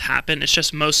this has happened. It's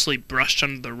just mostly brushed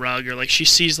under the rug, or like she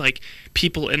sees like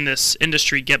people in this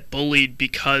industry get bullied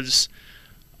because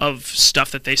of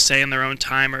stuff that they say in their own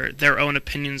time or their own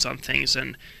opinions on things,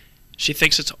 and she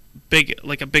thinks it's a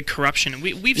big corruption, and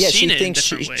we've seen it in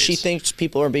different ways. She thinks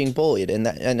people are being bullied,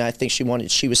 and I think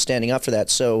she was standing up for that.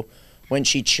 So when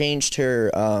she changed her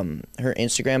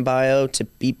Instagram bio to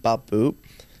Beep Bop Boop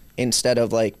instead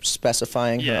of like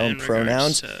specifying her own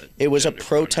pronouns, it was a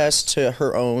protest to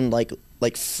her own like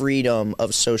freedom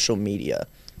of social media,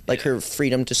 like her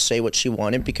freedom to say what she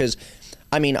wanted. Because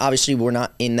I mean, obviously we're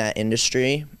not in that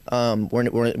industry.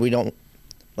 We don't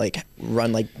like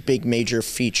run like big major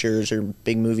features or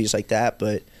big movies like that,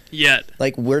 but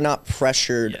like we're not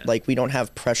pressured. Like we don't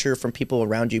have pressure from people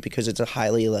around you because it's a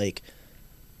highly like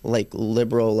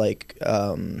liberal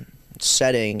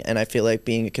setting. And I feel like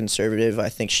being a conservative, I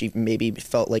think she maybe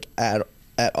felt like at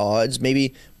odds.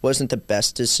 Maybe wasn't the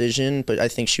best decision, but I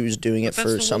think she was doing it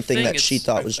for something that she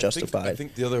thought was justified. I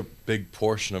think the other big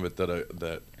portion of it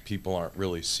that people aren't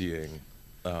really seeing,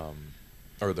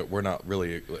 or that we're not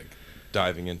really like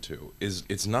diving into, is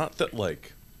it's not that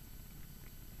like.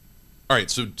 All right,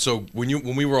 so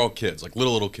when we were all kids, like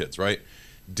little kids, right?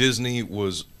 Disney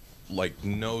was like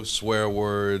no swear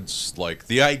words. Like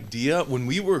the idea when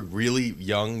we were really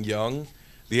young,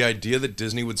 the idea that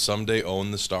Disney would someday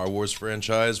own the Star Wars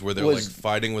franchise, where they're like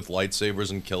fighting with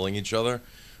lightsabers and killing each other,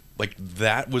 like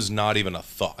that was not even a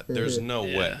thought. There's no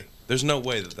way. There's no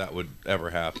way that would ever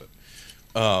happen.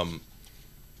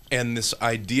 And this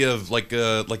idea of like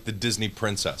the Disney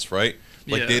princess, right?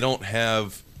 Like they don't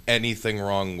have anything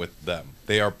wrong with them.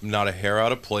 They are not a hair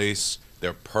out of place.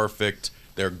 They're perfect.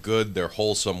 They're good. They're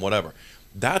wholesome. Whatever.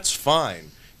 That's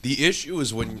fine. The issue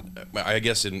is when, I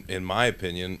guess in my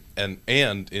opinion, and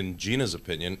in Gina's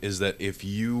opinion, is that if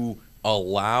you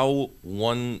allow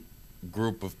one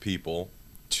group of people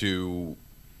to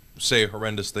say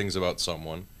horrendous things about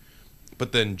someone,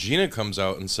 but then Gina comes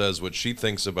out and says what she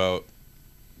thinks about,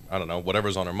 I don't know,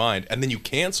 whatever's on her mind, and then you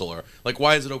cancel her. Like,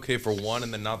 why is it okay for one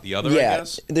and then not the other, I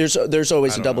guess? There's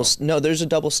always there's a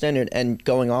double standard. And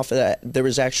going off of that, there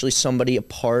was actually somebody a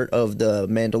part of the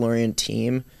Mandalorian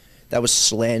team that was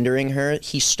slandering her.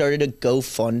 He started a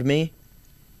GoFundMe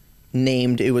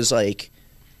it was like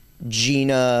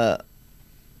Gina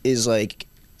is like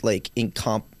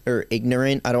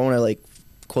ignorant. I don't want to like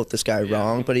quote this guy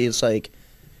wrong, but he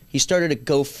started a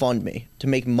GoFundMe to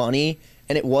make money,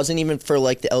 and it wasn't even for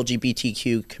like the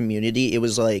LGBTQ community. It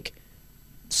was like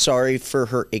sorry for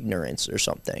her ignorance or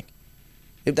something.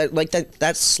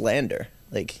 That's slander.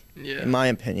 Like in my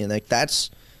opinion, like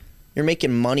you're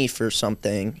making money for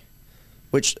something,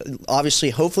 which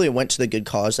obviously, hopefully, it went to the good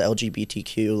cause, the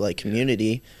LGBTQ like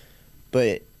community.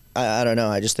 But I don't know.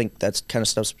 I just think that kind of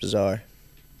stuff's bizarre.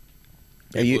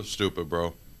 People are stupid,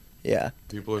 bro. Yeah.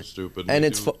 People are stupid. And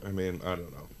I mean, I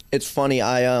don't know. It's funny.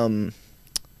 I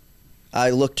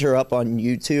looked her up on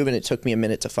YouTube, and it took me a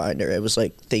minute to find her. It was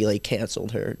like they like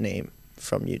canceled her name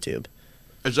from YouTube.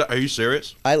 Are you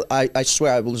serious? I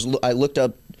swear I looked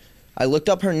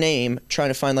up her name trying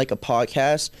to find like a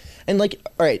podcast, and like,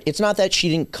 all right, it's not that she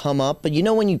didn't come up, but you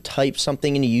know when you type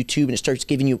something into YouTube and it starts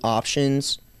giving you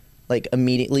options like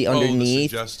immediately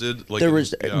underneath, suggested, like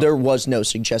there was no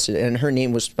suggested, and her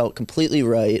name was spelled completely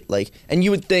right. Like, and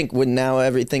you would think with now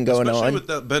everything going especially on, with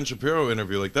that Ben Shapiro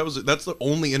interview, like that's the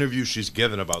only interview she's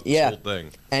given about this whole thing.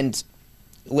 And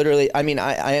literally, I mean,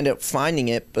 I ended up finding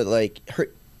it, but like her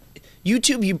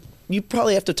YouTube, you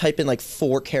probably have to type in like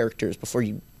 4 characters before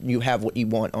you have what you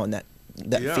want on that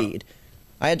feed.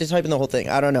 I had to type in the whole thing.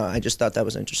 I don't know. I just thought that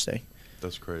was interesting.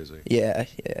 That's crazy. Yeah.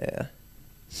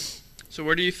 So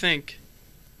where do you think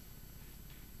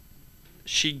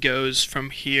she goes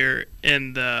from here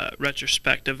in the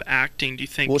retrospective acting? Do you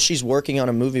think? Well, she's working on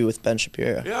a movie with Ben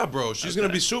Shapiro. Yeah, bro. She's gonna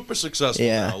be super successful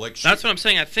now. Like that's what I'm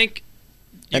saying. I think.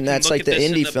 And that's like the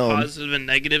indie film. Positive and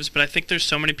negatives, but I think there's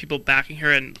so many people backing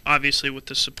her, and obviously with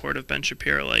the support of Ben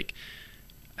Shapiro, like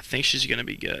I think she's gonna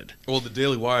be good. Well, the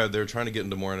Daily Wire, they're trying to get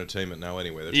into more entertainment now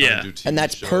anyway. They're trying to do TV and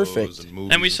that's shows perfect. And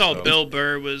movies and we saw Bill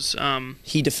Burr was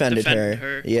he defended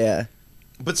her. Yeah.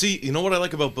 But see, you know what I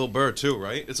like about Bill Burr too,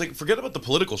 right? It's like forget about the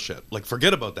political shit. Like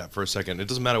forget about that for a second. It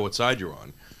doesn't matter what side you're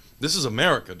on. This is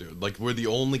America, dude. Like we're the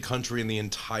only country in the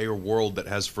entire world that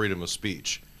has freedom of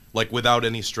speech. Like without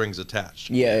any strings attached.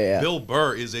 Yeah. Bill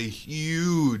Burr is a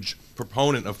huge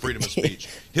proponent of freedom of speech.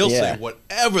 He'll say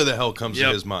whatever the hell comes to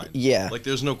his mind. Yeah. Like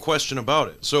there's no question about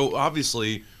it. So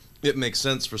obviously it makes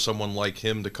sense for someone like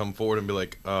him to come forward and be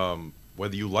like,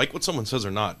 whether you like what someone says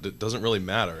or not, it doesn't really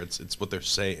matter. It's what they're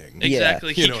saying.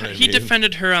 Exactly. You know what I he mean?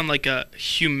 defended her on like a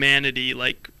humanity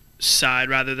like side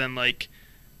rather than like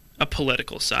a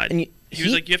political side. And he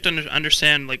was like, you have to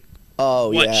understand like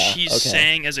what she's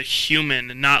saying as a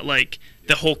human, not like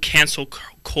the whole cancel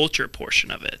culture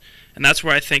portion of it, and that's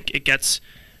where I think it gets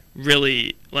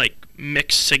really like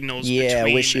mixed signals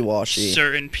between wishy-washy.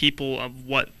 certain people of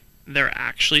what they're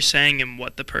actually saying and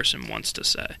what the person wants to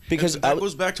say. Because that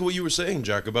goes back to what you were saying,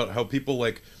 Jack, about how people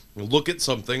like look at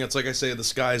something. It's like I say the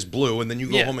sky's blue, and then you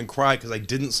go home and cry because I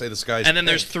didn't say the sky's and then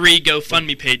pink. there's 3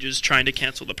 GoFundMe pages trying to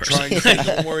cancel the person. Trying to say,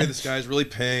 don't worry, the sky's really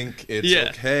pink. It's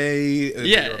okay.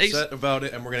 You're upset about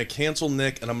it, and we're going to cancel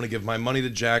Nick, and I'm going to give my money to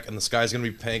Jack, and the sky's going to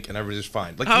be pink, and everybody's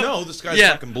fine. Like, no, the sky's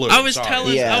fucking blue. I was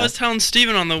telling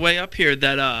Steven on the way up here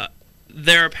that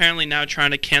they're apparently now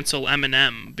trying to cancel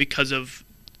Eminem because of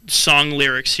song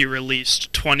lyrics he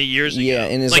released 20 years ago. Yeah,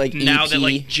 and it's like now EP. that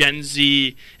like Gen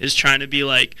Z is trying to be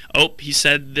like, oh, he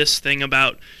said this thing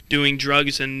about doing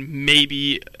drugs and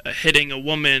maybe hitting a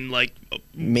woman, like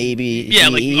maybe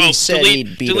he said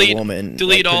he'd beat a woman.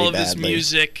 Delete like, all of his badly.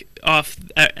 music off,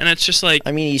 and it's just like,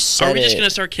 I mean, he said are we just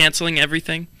gonna start canceling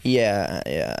everything?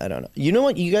 Yeah, I don't know. You know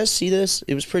what? You guys see this?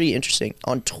 It was pretty interesting.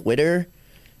 On Twitter,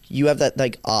 you have that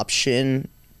like option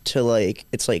to like,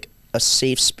 it's like a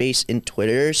safe space in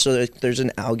Twitter, so there's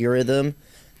an algorithm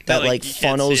that like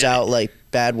funnels out like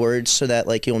bad words so that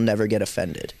like you'll never get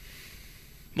offended.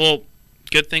 Well,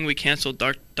 good thing we canceled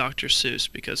Dr. Seuss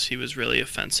because he was really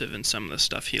offensive in some of the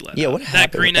stuff he let out. What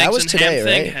happened? That green that eggs was and today, ham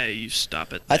right? thing. Hey, you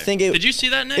stop it. I think it. Did you see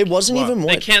that, Nick? It wasn't even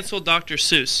They canceled Dr.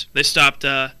 Seuss. They stopped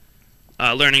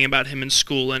learning about him in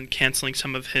school and canceling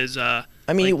some of his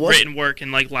written work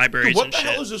in like libraries. Dude, what and the shit.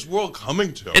 hell is this world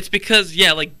coming to? It's because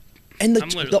and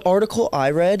the article I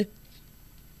read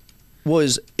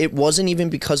it wasn't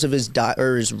even because of his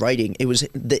his writing. It was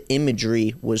the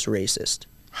imagery was racist.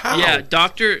 How? Yeah,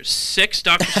 Dr.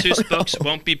 Seuss books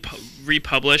won't be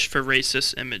republished for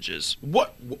racist images.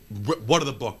 What are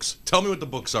the books? Tell me what the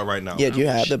books are right now. Yeah, do you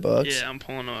have the books? Yeah, I'm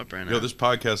pulling them up right now. Yo, this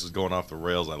podcast is going off the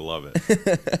rails. I love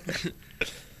it.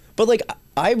 But like,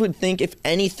 I would think if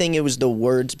anything, it was the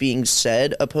words being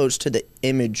said opposed to the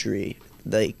imagery.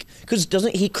 Like, because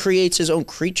doesn't he creates his own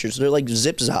creatures? They're like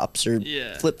zip zops or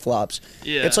flip flops.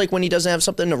 Yeah. It's like when he doesn't have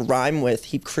something to rhyme with,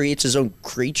 he creates his own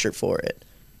creature for it.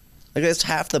 Like that's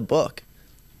half the book,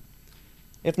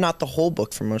 if not the whole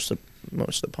book for most of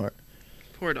the part.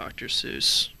 Poor Dr.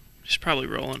 Seuss. He's probably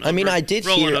rolling over. I mean, I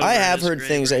have heard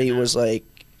things that he was like,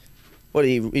 what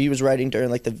he was writing during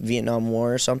like the Vietnam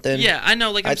War or something. Yeah, I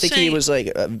know. Like I think he was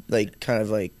like kind of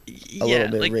like a little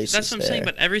bit like, racist. That's what I'm saying.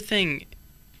 But everything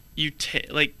you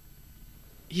like,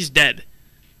 he's dead.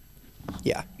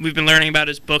 Yeah. We've been learning about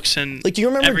his books and like, do you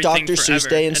remember Dr. Seuss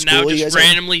Day in school? And now just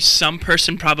randomly some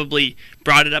person probably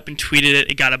brought it up and tweeted it.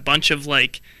 It got a bunch of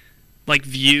like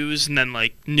views, and then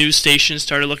like news stations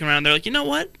started looking around. They're like, you know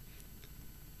what?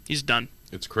 He's done.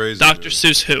 It's crazy. Dr.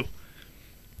 Seuss who?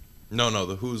 No,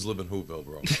 the Who's live in Whoville,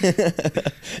 bro.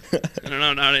 I don't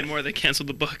know, not anymore. They canceled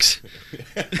the books.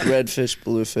 Red fish,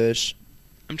 blue fish.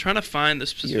 I'm trying to find the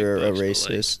specific You're books, a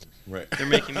racist. Right. They're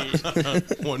making me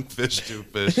one fish, two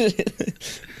fish.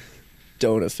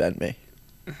 Don't offend me.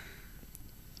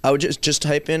 I would just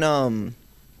type in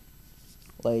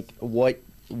like what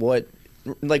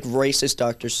like racist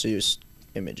Dr. Seuss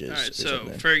images. All right, or so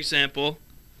something. for example,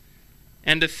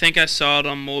 and to think I saw it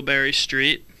on Mulberry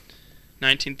Street,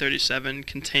 1937,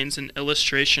 contains an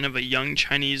illustration of a young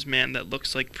Chinese man that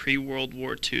looks like pre-World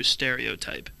War II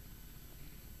stereotype.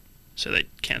 So they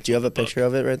canceled. Do you have a picture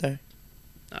of it right there?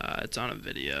 It's on a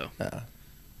video. Oh. I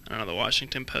don't know. The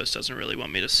Washington Post doesn't really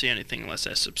want me to see anything unless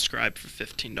I subscribe for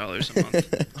 $15 a month.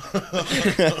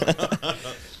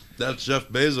 That's Jeff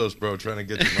Bezos, bro, trying to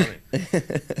get your money.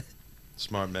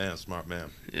 Smart man.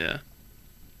 Yeah.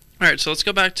 All right, so let's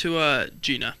go back to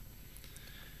Gina.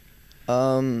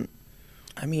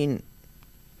 I mean,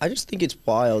 I just think it's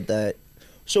wild that.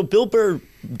 So Bill Burr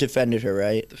defended her,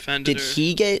 right? Did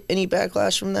he get any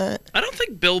backlash from that? I don't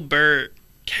think Bill Burr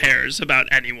cares about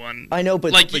anyone. I know,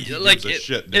 but like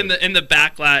shit, in the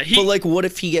backlash. But like, what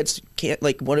if he gets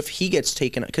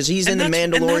taken? Because he's in the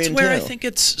Mandalorian and that's where too. I think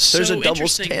it's so there's a double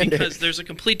interesting standard. because there's a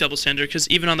complete double standard. Because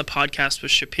even on the podcast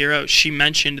with Shapiro, she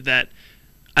mentioned that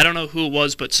I don't know who it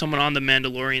was, but someone on the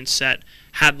Mandalorian set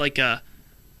had like a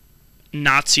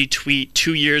Nazi tweet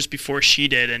 2 years before she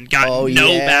did and got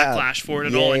backlash for it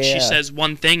at all. And she says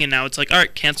one thing, and now it's like, all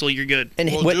right, cancel, you're good. And,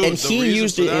 and he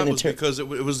used it in because it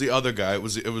was the other guy. It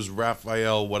was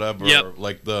Raphael, whatever. Yep.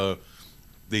 Like the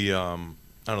I don't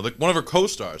know, like one of her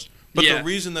co-stars. But the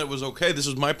reason that it was okay, this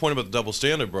was my point about the double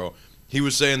standard, bro. He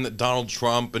was saying that Donald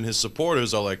Trump and his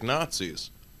supporters are like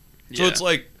Nazis. So it's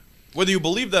like, whether you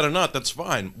believe that or not, that's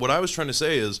fine. What I was trying to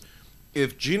say is,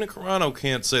 if Gina Carano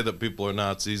can't say that people are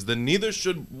Nazis, then neither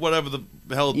should whatever the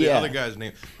hell the other guy's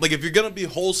name. Like, if you're gonna be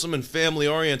wholesome and family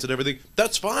oriented, everything,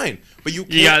 that's fine. But you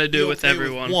got to do it with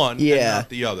everyone. With one, and not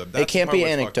the other. That's it can't be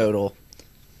anecdotal.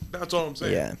 That's all I'm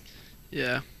saying. Yeah.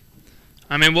 Yeah.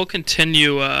 I mean, we'll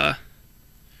continue. Well,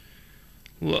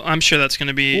 I'm sure that's going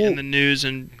to be in the news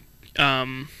and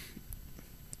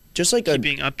just like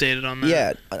being updated on that.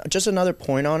 Yeah. Just another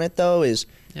point on it though is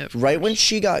when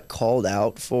she got called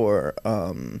out for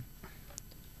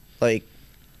like,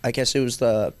 I guess it was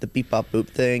the Beep Bop Boop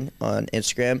thing on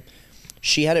Instagram.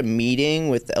 She had a meeting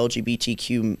with the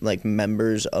LGBTQ like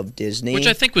members of Disney, which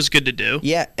I think was good to do.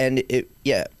 Yeah, and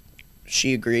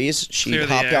she agrees. She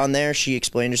hopped on there. She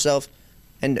explained herself,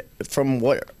 and from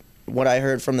what I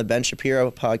heard from the Ben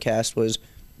Shapiro podcast was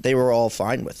they were all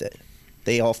fine with it.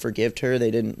 They all forgived her.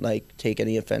 They didn't like take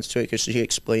any offense to it because she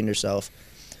explained herself.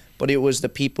 But it was the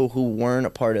people who weren't a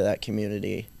part of that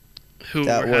community who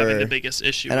were having the biggest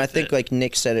issue. And with I think like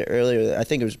Nick said it earlier. I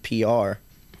think it was PR.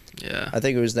 Yeah. I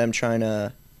think it was them trying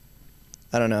to.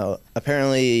 I don't know.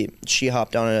 Apparently, she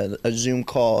hopped on a Zoom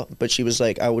call, but she was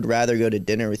like, "I would rather go to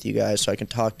dinner with you guys, so I can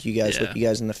talk to you guys, look you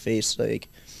guys in the face, like,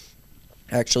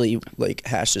 actually, like,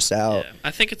 hash this out." Yeah.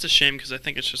 I think it's a shame because I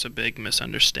think it's just a big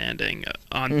misunderstanding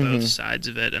on both sides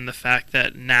of it, and the fact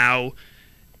that now,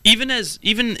 even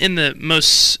in the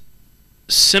most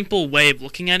simple way of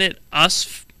looking at it,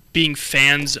 us being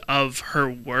fans of her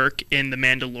work in The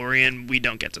Mandalorian, we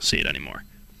don't get to see it anymore.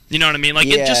 You know what I mean? Like,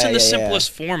 just in the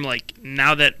simplest form, like,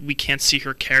 now that we can't see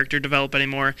her character develop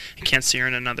anymore and can't see her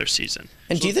in another season.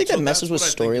 And do you think that messes with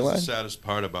storyline? The saddest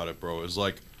part about it, bro, is,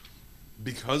 like,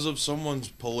 because of someone's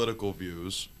political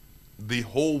views, the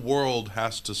whole world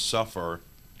has to suffer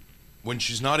when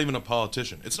she's not even a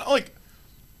politician. It's not like...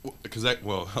 Because that...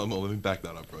 Well, let me back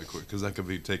that up really quick, because that could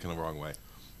be taken the wrong way.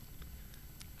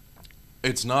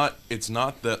 It's not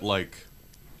that, like...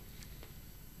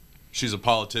 she's a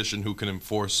politician who can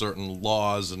enforce certain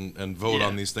laws and vote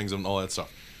on these things and all that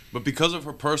stuff. But because of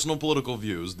her personal political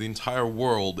views, the entire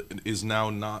world is now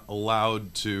not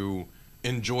allowed to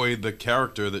enjoy the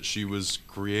character that she was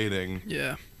creating.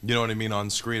 Yeah. You know what I mean? On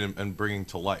screen and bringing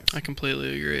to life. I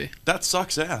completely agree. That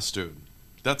sucks ass, dude.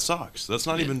 That sucks. That's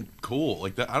not even cool.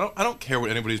 Like that. I don't care what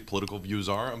anybody's political views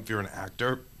are. If you're an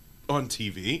actor on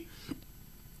TV.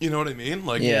 You know what I mean?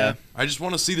 Like, I just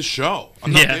want to see the show.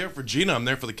 I'm not there for Gina. I'm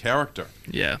there for the character.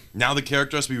 Yeah. Now the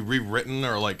character has to be rewritten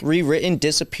or like... Rewritten,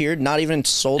 disappeared, not even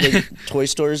sold at toy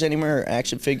stores anymore. Her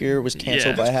action figure was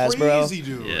canceled by Hasbro. That's crazy,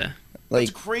 dude. Yeah. Like,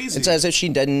 that's crazy. It's as if she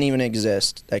didn't even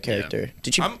exist, that character. Yeah.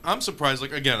 Did you... I'm surprised.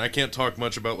 Like, again, I can't talk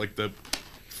much about, like, the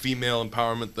female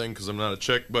empowerment thing because I'm not a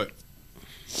chick, but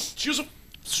she was a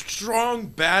strong,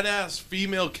 badass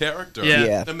female character.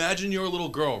 Yeah. Imagine you're a little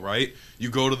girl, right? You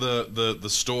go to the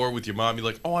store with your mom. You're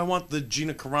like, oh, I want the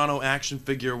Gina Carano action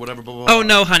figure or whatever, blah, blah, blah. Oh,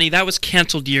 no, honey, that was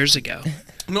canceled years ago.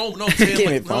 No, I'm saying, Can't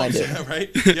like, even find it. Right?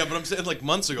 Yeah, but I'm saying, like,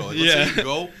 months ago. Like, let's say you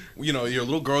go, you know, you're a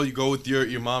little girl, you go with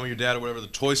your mom or your dad or whatever, the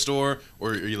toy store,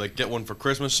 or you, like, get one for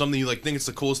Christmas, something you, like, think it's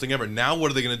the coolest thing ever. Now what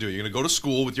are they going to do? You're going to go to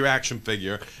school with your action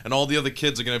figure, and all the other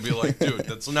kids are going to be like, dude,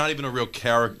 that's not even a real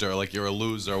character. Like, you're a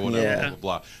loser or whatever, blah, blah,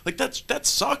 blah. Like, that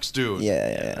sucks, dude.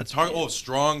 Yeah. That's hard. Oh,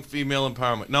 strong female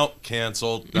empowerment. No,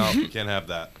 canceled. No, you can't have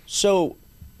that. So,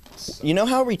 you know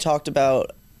how we talked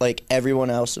about, like, everyone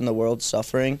else in the world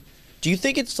suffering? Do you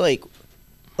think it's, like,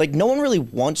 no one really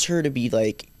wants her to be,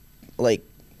 like,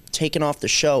 taken off the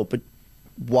show, but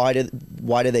why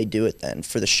do they do it then?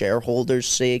 For the shareholders'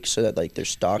 sake, so that, like, their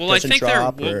stock doesn't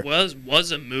drop? Well, I think there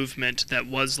was a movement that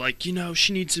was like, you know,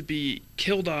 she needs to be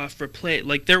killed off, replaced.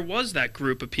 Like, there was that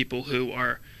group of people who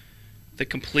are the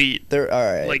complete... They're,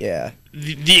 all right, like,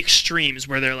 the extremes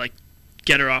where they're like,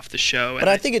 get her off the show. But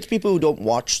I think it's people who don't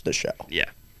watch the show. Yeah.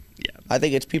 I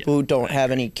think it's people who don't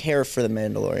have any care for the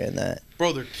Mandalorian. That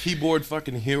bro, they're keyboard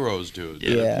fucking heroes, dude.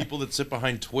 Yeah. They're people that sit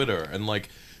behind Twitter and like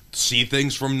see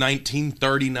things from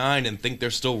 1939 and think they're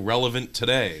still relevant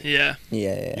today. Yeah.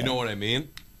 You know what I mean?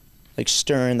 Like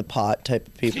stirring the pot type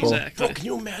of people. Exactly. Bro, can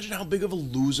you imagine how big of a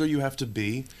loser you have to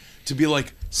be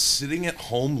like sitting at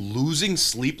home losing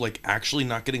sleep, like actually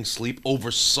not getting sleep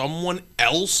over someone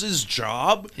else's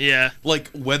job? Yeah. Like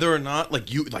whether or not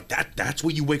like you like that's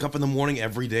what you wake up in the morning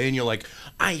every day and you're like,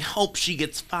 I hope she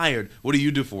gets fired. What do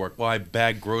you do for work? Well, I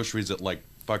bag groceries at like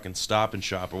fucking Stop and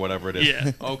Shop or whatever it is.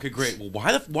 Yeah. Okay, great. Well,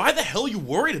 why the hell are you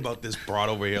worried about this broad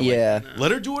over here? Yeah. Like,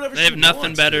 let her do whatever they she have nothing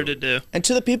wants better to do. And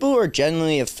to the people who are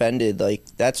genuinely offended, like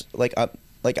that's like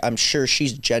I'm sure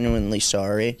she's genuinely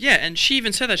sorry. Yeah, and she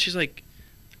even said that. She's like,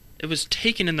 it was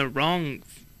taken in the wrong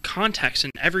context in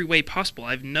every way possible.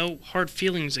 I have no hard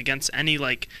feelings against any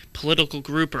like political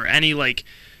group or any like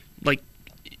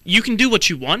you can do what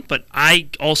you want, but I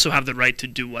also have the right to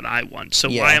do what I want. So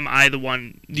why am I the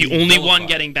only one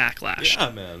getting backlash?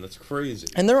 Yeah, man, that's crazy.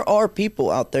 And there are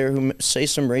people out there who say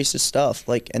some racist stuff,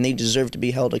 like, and they deserve to be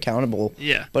held accountable.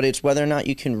 Yeah. But it's whether or not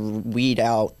you can weed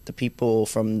out the people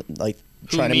from, like,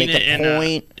 Who trying to mean make it a in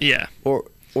point. Yeah.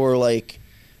 Or like,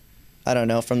 I don't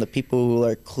know, from the people who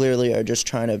are clearly are just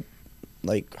trying to,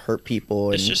 like, hurt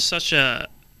people. It's just such a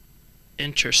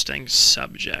interesting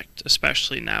subject,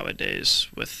 especially nowadays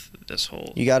with this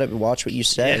whole. You gotta watch what you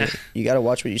say. Yeah. You gotta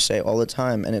watch what you say all the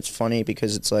time, and it's funny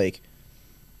because it's like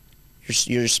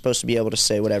you're supposed to be able to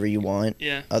say whatever you want.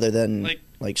 Yeah. Other than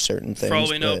like certain things. For all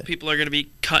we know, but- people are going to be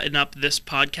cutting up this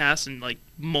podcast and like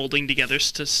molding together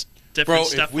different Bro,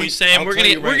 stuff if we say, and I'll we're tell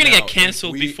gonna you we're right gonna now, get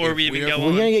canceled before we even go on.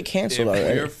 We're gonna get canceled If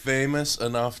already. we're famous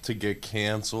enough to get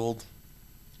canceled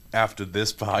after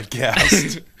this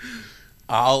podcast,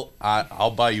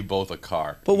 I'll buy you both a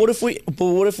car. But what if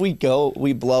we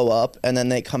blow up and then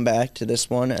they come back to this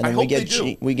one and I then we hope get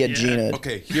they do. we get Gina.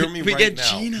 Okay, hear me We right get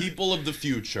now. Gina. People of the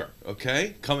future,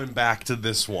 okay? Coming back to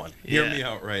this one. Hear Yeah. me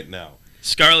out right now.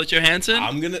 Scarlett Johansson.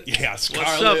 Scarlett.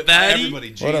 What's up, Batty?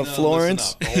 Everybody, Gina, What up,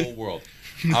 Florence? listen up, the whole world.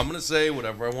 I'm gonna say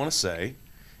whatever I want to say,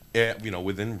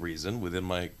 within reason, within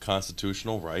my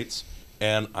constitutional rights,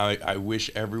 and I wish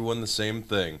everyone the same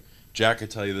thing. Jack, I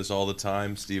tell you this all the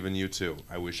time. Stephen, you too.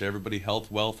 I wish everybody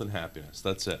health, wealth, and happiness.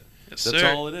 That's it. Yes, That's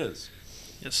sir. all it is.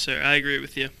 Yes, sir. I agree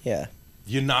with you. Yeah.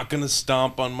 You're not gonna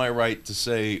stomp on my right to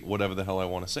say whatever the hell I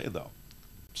want to say, though.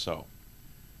 So,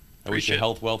 I wish you Appreciate it.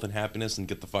 health, wealth, and happiness, and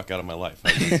get the fuck out of my life.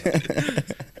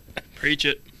 Preach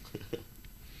it.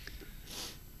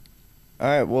 All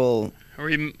right. Well,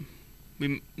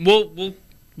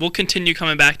 We'll continue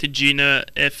coming back to Gina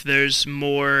if there's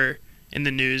more in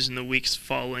the news in the weeks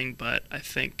following. But I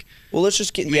think let's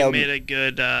just get we made a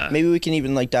good. Maybe we can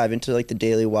even like dive into like the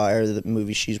Daily Wire, the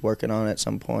movie she's working on at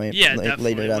some point. Yeah, like,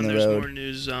 definitely. later down when the there's road. more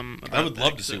news, about I would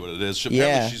love that, to see so- what it is. Yeah.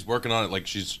 Apparently she's working on it like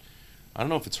I don't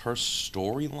know if it's her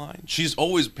storyline. She's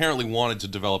always apparently wanted to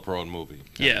develop her own movie.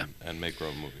 Yeah. And make her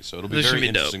own movie. So it'll be This should very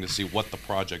be dope. interesting to see what the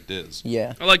project is.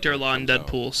 Yeah. I liked her a lot in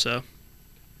Deadpool, so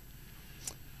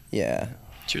Yeah.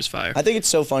 she was fire. I think it's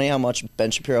so funny how much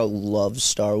Ben Shapiro loves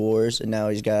Star Wars, and now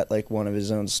he's got like one of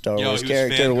his own Star Yo, Wars he was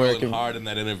character fangirling working. hard in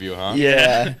that interview, huh?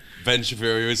 Yeah. Ben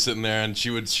Shapiro was sitting there, and she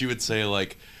would say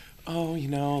like, "Oh,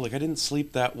 like I didn't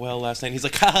sleep that well last night." And he's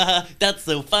like, "Ha ha, ha, that's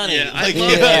so funny." Yeah, I like,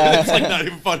 love it. it's like not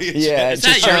even funny. as Yeah, shit. Is it's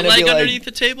that just your trying to leg be like- underneath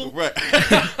the table? Right.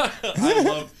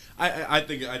 I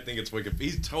think it's wicked.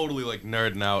 He's totally like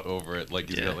nerding out over it, like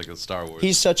he's got like a Star Wars.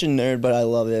 He's such a nerd, but I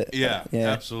love it. yeah, Yeah.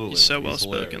 absolutely. He's so He's well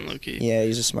spoken, hilarious. Loki. Yeah,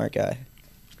 he's a smart guy.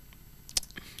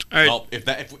 All right. Well,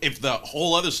 if the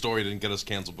whole other story didn't get us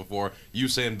canceled before, you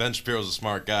saying Ben Shapiro's a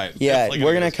smart guy. it's Yeah, definitely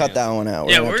we're get gonna us cut that canceled. one out.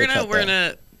 Yeah, have we're to gonna cut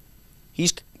that.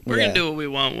 we're yeah. gonna do what we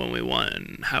want when we want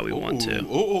and how we want to.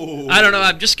 Ooh. I don't know.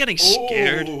 I'm just getting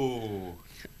scared. Ooh.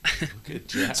 Look at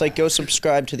Jack. It's like go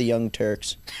subscribe to the Young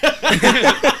Turks.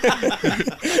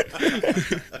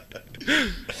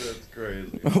 That's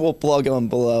crazy. We'll plug them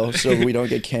below so we don't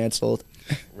get canceled.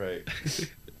 Right.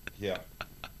 Yeah.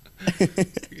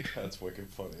 That's wicked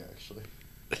funny, actually.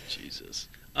 Jesus.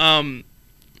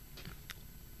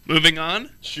 Moving on.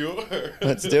 Sure.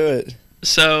 Let's do it.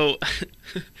 So,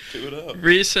 Do it up.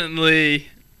 recently,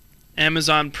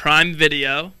 Amazon Prime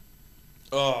Video.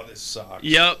 Oh, this sucks.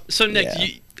 Yep. So Nick, Yeah.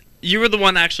 you were the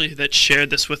one actually that shared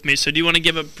this with me. So do you want to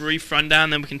give a brief rundown,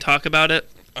 then we can talk about it?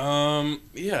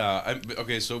 Yeah.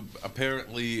 Okay, so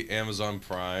apparently Amazon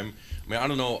Prime. I mean, I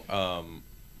don't know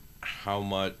how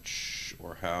much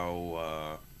or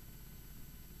how.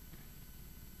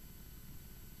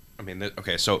 I mean,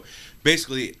 okay, so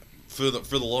basically, for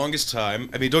the longest time,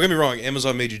 I mean, don't get me wrong,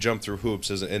 Amazon made you jump through hoops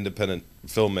as an independent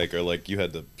filmmaker. Like, you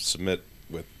had to submit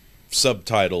with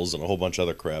subtitles and a whole bunch of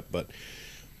other crap. But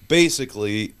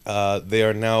basically, they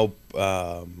are now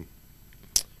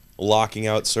locking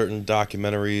out certain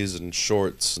documentaries and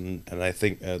shorts and I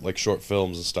think like short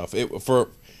films and stuff. For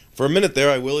a minute there,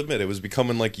 I will admit, it was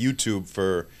becoming like YouTube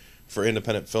for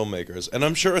independent filmmakers, and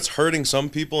I'm sure it's hurting some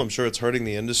people. I'm sure it's hurting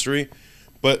the industry,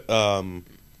 but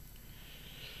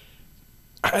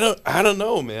I don't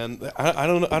know, man. I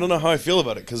don't know how I feel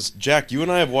about it, because Jack, you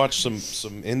and I have watched some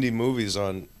indie movies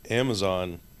on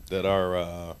Amazon that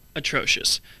are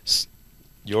Atrocious.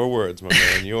 your words, my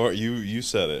man. You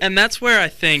said it. And that's where I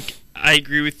think I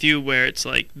agree with you, where it's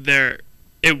like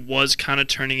it was kind of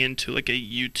turning into like a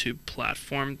YouTube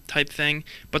platform type thing,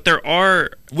 but there are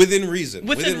Within reason.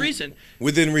 Within reason.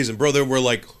 Within reason, bro. There were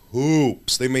like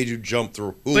hoops. They made you jump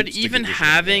through hoops. But to even get your shit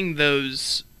having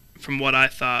those, from what I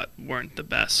thought, weren't the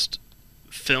best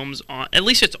films on, at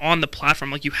least it's on the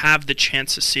platform, like you have the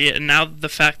chance to see it. And now the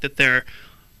fact that they're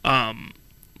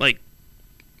like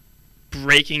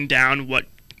breaking down what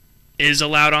is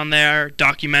allowed on there,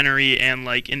 documentary and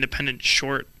like independent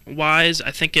short wise,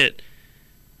 I think it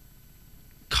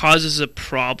causes a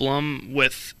problem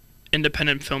with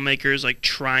independent filmmakers like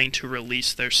trying to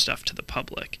release their stuff to the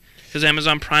public. Because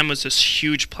Amazon Prime was this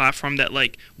huge platform that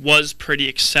like was pretty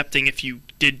accepting if you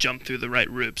did jump through the right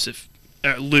loops.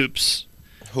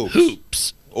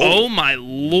 Hoops. Oh my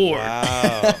lord!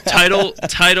 Wow.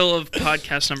 Title of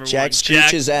podcast number Jack 1.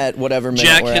 screeches at whatever minute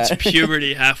Jack we're hits at.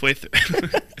 puberty halfway through.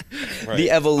 Right.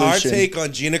 The evolution. Our take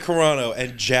on Gina Carano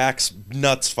and Jack's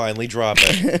nuts finally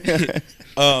dropping.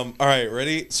 All right,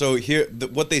 ready? So here,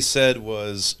 what they said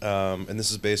was, and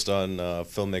this is based on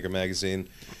Filmmaker Magazine.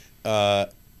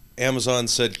 Amazon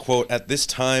said, quote, "At this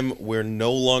time, we're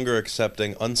no longer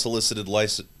accepting unsolicited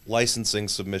licensing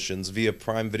submissions via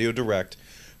Prime Video Direct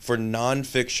for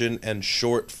nonfiction and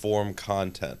short-form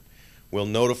content. We'll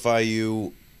notify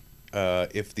you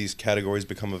if these categories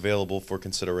become available for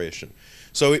consideration."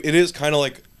 So it is kind of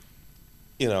like,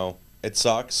 you know, it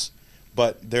sucks,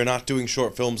 but they're not doing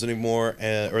short films anymore,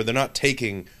 or they're not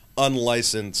taking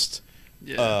unlicensed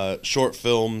short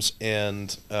films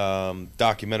and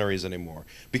documentaries anymore,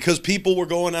 because people were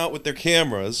going out with their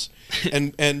cameras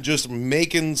and just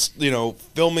making, you know,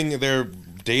 filming their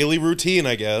daily routine,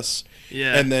 I guess,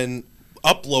 and then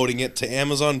uploading it to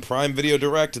Amazon Prime Video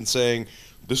Direct and saying,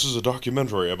 "This is a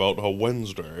documentary about a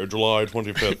Wednesday, July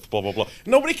 25th, blah blah blah."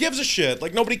 Nobody gives a shit.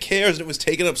 Like, nobody cares. It was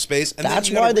taking up space, and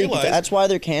that's why that's why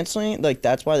they're canceling it. Like,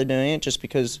 that's why they're doing it, just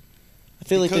because I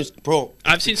feel like there's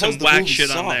I've seen some whack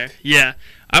shit on there. Yeah,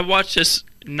 I watched this.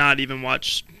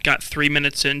 Got 3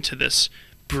 minutes into this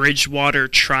Bridgewater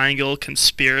Triangle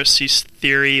conspiracy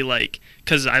theory, like,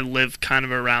 because I live kind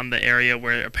of around the area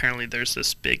where apparently there's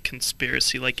this big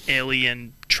conspiracy, like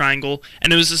alien triangle,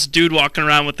 and it was this dude walking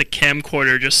around with a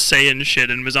camcorder just saying shit,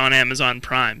 and was on Amazon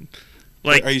Prime.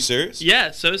 Like, are you serious?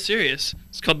 Yeah, so serious.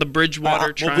 It's called the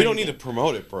Bridgewater Triangle. Well, we don't need to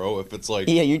promote it, bro. If it's like,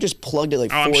 yeah, you just plugged it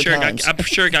like 4 times. I'm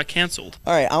sure it got canceled.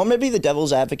 All right, I'm gonna be the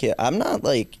devil's advocate. I'm not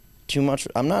like too much.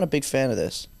 I'm not a big fan of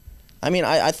this. I mean,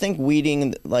 I think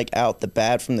weeding like out the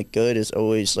bad from the good is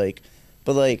always like,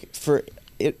 but like for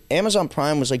it, Amazon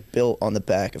Prime was like built on the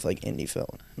back of like indie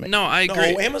film. No, I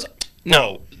agree. No, Amazon.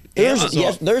 No.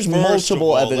 There's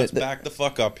multiple evidence. Let's back the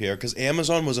fuck up here, because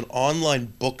Amazon was an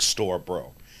online bookstore,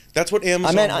 bro. That's what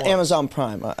Amazon I meant was. Amazon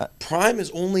Prime. Prime is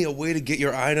only a way to get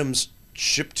your items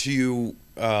shipped to you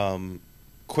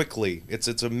quickly.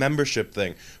 It's a membership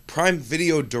thing. Prime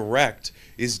Video Direct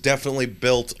is definitely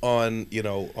built on, you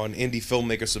know, on indie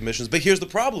filmmaker submissions. But here's the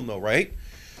problem, though, right?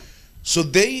 So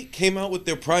they came out with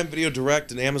their Prime Video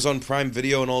Direct and Amazon Prime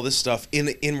Video and all this stuff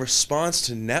in response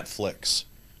to Netflix,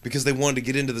 because they wanted to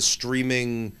get into the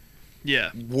streaming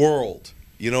world.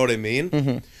 You know what I mean?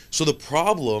 Mm-hmm. So the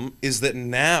problem is that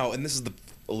now, and this is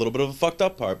a little bit of a fucked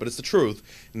up part, but it's the truth,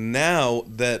 now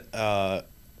that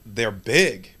they're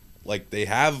big, like they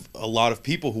have a lot of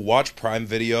people who watch Prime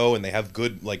Video and they have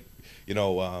good, like, you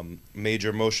know,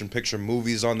 major motion picture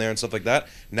movies on there and stuff like that.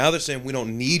 Now they're saying, we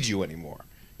don't need you anymore.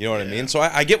 You know what I mean? So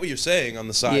I get what you're saying on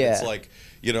the side. Yeah. It's like,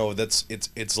 you know,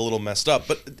 it's a little messed up.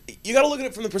 But you got to look at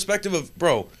it from the perspective of,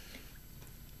 bro,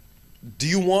 do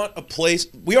you want a place?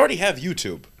 We already have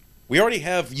YouTube. We already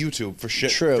have YouTube for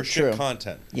shit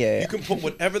content. Yeah. You can put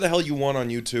whatever the hell you want on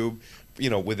YouTube,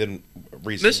 you know, within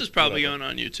reason. This is probably going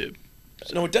on YouTube.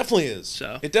 So. No, it definitely is.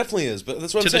 So it definitely is. But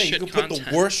that's what I'm saying. You can put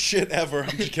the worst shit ever.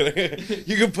 I'm just kidding.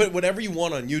 You can put whatever you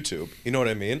want on YouTube. You know what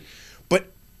I mean? But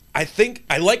I think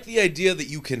I like the idea that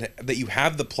you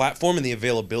have the platform and the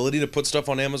availability to put stuff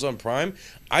on Amazon Prime.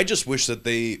 I just wish that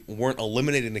they weren't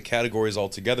eliminating the categories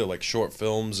altogether, like short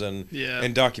films and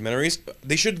documentaries.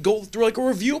 They should go through like a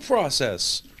review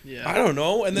process. Yeah. I don't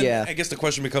know. And then I guess the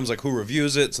question becomes like, who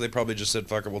reviews it? So they probably just said,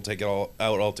 fuck it, we'll take it all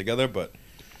out altogether. But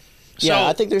yeah,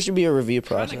 I think there should be a review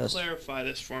process. Try to clarify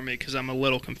this for me, because I'm a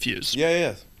little confused.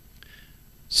 Yeah.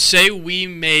 Say we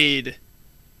made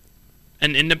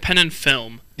an independent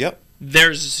film. Yep.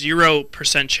 There's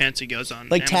 0% chance it goes on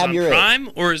like Amazon Prime,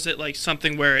 or is it like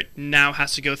something where it now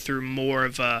has to go through more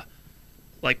of a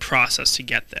like process to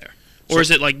get there, or is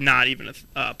it like not even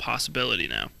a possibility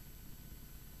now?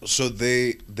 So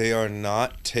they are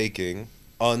not taking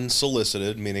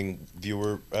unsolicited, meaning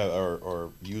viewer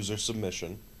or user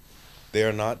submission. They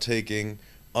are not taking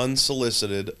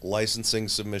unsolicited licensing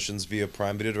submissions via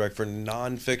Prime Video Direct for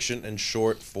nonfiction and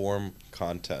short form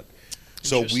content.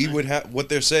 So we would have, what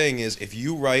they're saying is, if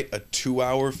you write a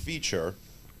 2-hour feature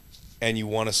and you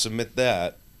want to submit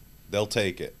that, they'll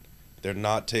take it. They're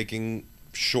not taking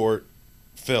short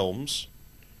films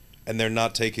and they're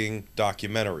not taking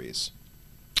documentaries.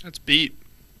 That's beat.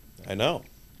 I know.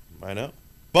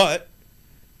 But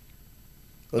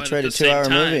let's But write at a the same 2-hour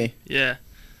time, movie. Yeah.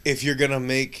 if you're gonna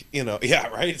make, yeah,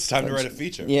 right. It's time to write a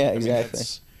feature. Yeah, I mean, exactly.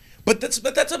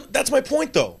 that's my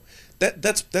point though.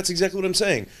 That's exactly what I'm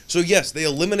saying. So yes, they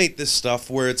eliminate this stuff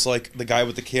where it's like the guy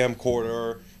with the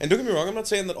camcorder. And don't get me wrong, I'm not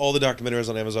saying that all the documentaries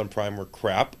on Amazon Prime were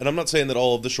crap, and I'm not saying that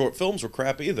all of the short films were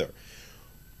crap either.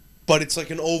 But it's like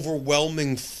an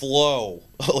overwhelming flow,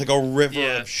 like a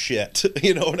river of shit.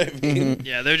 You know what I mean? Mm-hmm.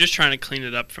 Yeah, they're just trying to clean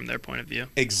it up from their point of view.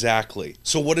 Exactly.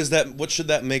 So what should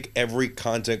that make every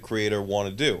content creator want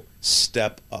to do?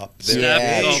 Step up their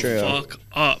Step game. the fuck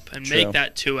up and make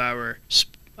that 2-hour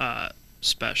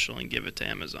special and give it to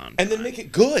Amazon. And then make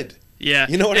it good. Yeah.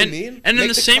 You know what I mean? And in Make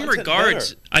the the same content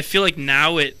regards, better. I feel like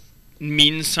now it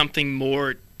means something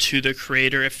more to the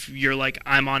creator if you're like,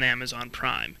 I'm on Amazon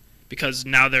Prime. Because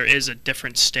now there is a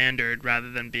different standard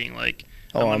rather than being like,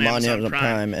 I'm on Amazon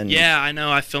Prime. And yeah, I know.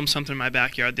 I filmed something in my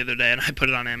backyard the other day and I put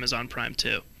it on Amazon Prime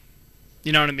too.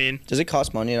 You know what I mean? Does it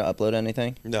cost money to upload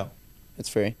anything? No. It's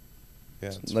free.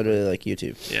 Yeah. It's literally like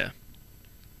YouTube. Yeah.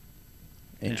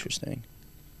 Interesting.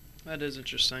 That is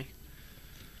interesting.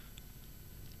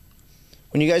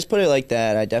 When you guys put it like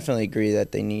that, I definitely agree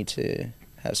that they need to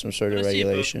have some sort of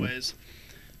regulation. Both ways.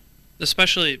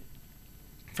 Especially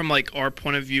from like our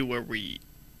point of view where we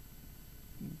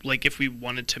like if we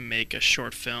wanted to make a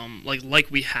short film like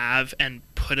we have and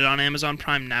put it on Amazon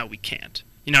Prime, now we can't.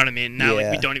 You know what I mean? Now like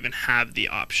we don't even have the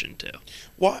option to.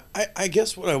 Well, I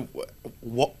guess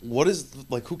what is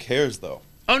like who cares though?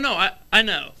 Oh no, I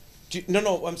know.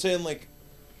 No, I'm saying like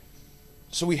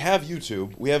so we have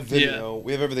YouTube, we have video,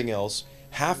 we have everything else.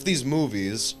 Half these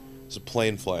movies, there's a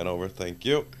plane flying over, thank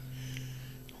you.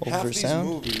 Half these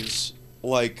movies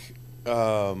like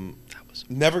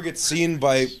never get seen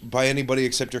by anybody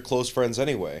except your close friends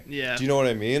anyway. Yeah. Do you know what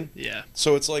I mean? Yeah.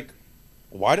 So it's like,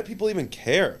 why do people even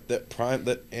care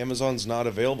that Amazon's not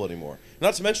available anymore?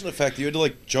 Not to mention the fact that you had to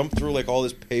like jump through like all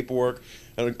this paperwork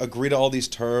and agree to all these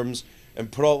terms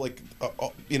and put all like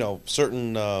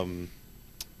certain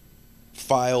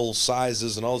file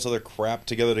sizes and all this other crap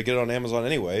together to get it on Amazon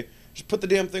anyway. Just put the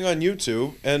damn thing on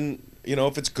YouTube and.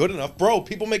 If it's good enough, bro,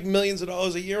 people make millions of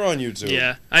dollars a year on YouTube.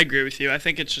 Yeah, I agree with you. I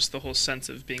think it's just the whole sense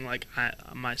of being like,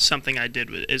 something I did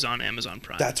is on Amazon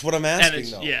Prime. That's what I'm asking,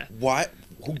 though. Yeah. Why?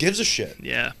 Who gives a shit?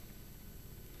 Yeah.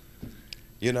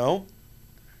 You know?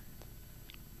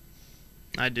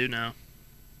 I do now.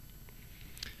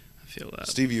 I feel that.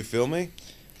 Steve, you feel me?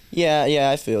 Yeah,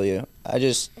 I feel you.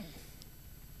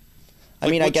 I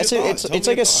mean, I guess it's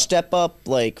like a step up,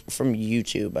 like from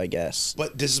YouTube, I guess.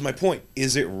 But this is my point: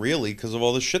 is it really because of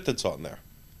all the shit that's on there?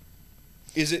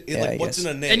 Is it like what's in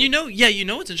a name?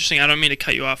 And what's interesting? I don't mean to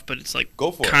cut you off, but it's like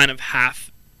kind of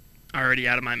half already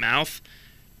out of my mouth.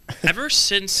 Ever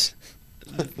since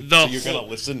so you're gonna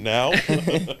listen now?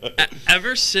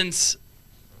 Ever since,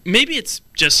 maybe it's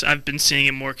just I've been seeing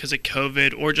it more because of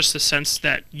COVID, or just the sense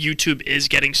that YouTube is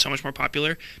getting so much more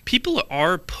popular. People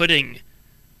are putting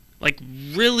like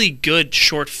really good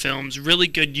short films, really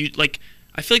good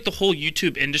I feel like the whole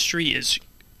YouTube industry is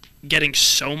getting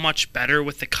so much better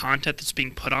with the content that's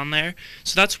being put on there.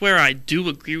 So that's where I do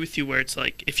agree with you where it's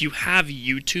like if you have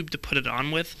YouTube to put it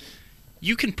on with,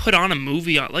 you can put on a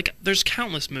movie on there's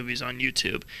countless movies on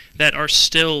YouTube that are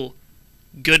still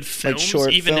good films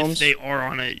even if they are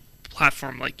on a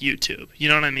platform like YouTube. You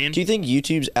know what I mean? Do you think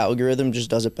YouTube's algorithm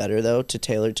just does it better though to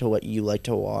tailor to what you like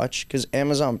to watch? Cuz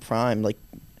Amazon Prime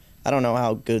I don't know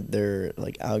how good their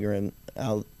algorithm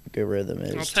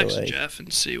is. I'll text Jeff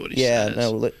and see what he says. Yeah,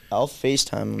 no, I'll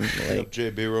FaceTime him.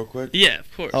 JB real quick. Yeah,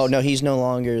 of course. Oh no, he's no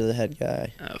longer the head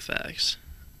guy. Oh, facts.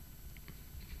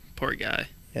 Poor guy.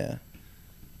 Yeah.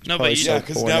 No, but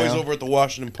because now he's over at the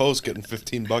Washington Post getting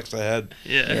 $15 a head.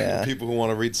 Yeah. People who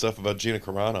want to read stuff about Gina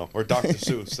Carano or Dr.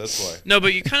 Seuss. That's why. No,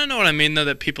 but you kind of know what I mean, though,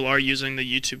 that people are using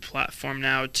the YouTube platform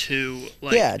now to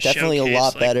definitely a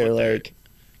lot better,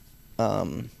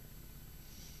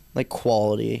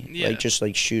 quality, just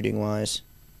shooting wise.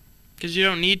 Because you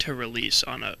don't need to release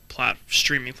on a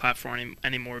streaming platform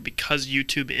anymore because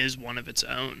YouTube is one of its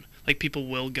own. People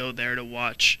will go there to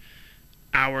watch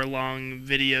hour-long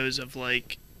videos of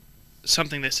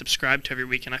something they subscribe to every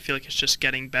week, and I feel like it's just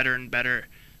getting better and better.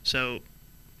 So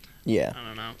yeah, I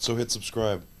don't know. So hit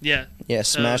subscribe. Yeah.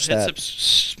 Smash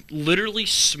that. Literally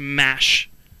smash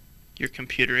your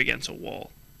computer against a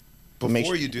wall.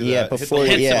 Before you do that, hit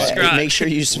subscribe. Make sure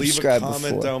you subscribe. Leave a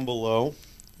comment down below.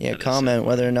 Yeah, comment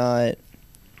whether or not.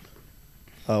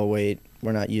 Oh wait,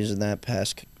 we're not using that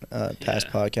past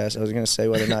podcast. I was gonna say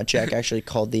whether or not Jack actually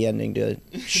called the ending to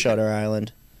Shutter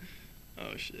Island.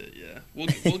 Oh shit! Yeah,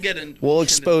 we'll get in. We'll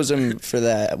expose him for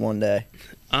that one day.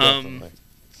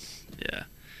 Yeah,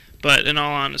 but in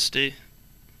all honesty,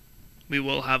 we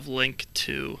will have link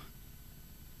to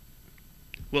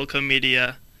Wilco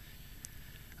Media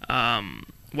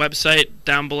website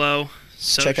down below.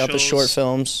 Check out the short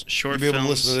films. Short You'll be able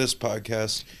films. to listen to this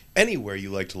podcast anywhere you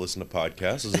like to listen to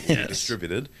podcasts, as it will be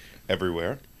distributed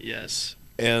everywhere. Yes.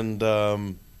 And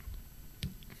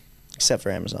except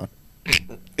for Amazon.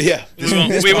 Yeah, this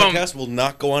podcast will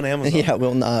not go on Amazon. Yeah,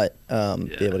 we'll not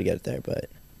be able to get it there, but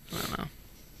I don't know.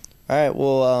 All right,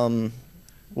 well,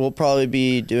 we'll probably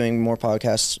be doing more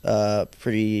podcasts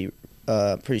pretty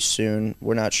soon.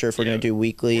 We're not sure if we're going to do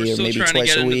weekly or maybe twice a week. We're still trying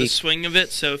to get into the swing of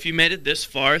it, so if you made it this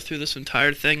far through this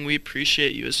entire thing, we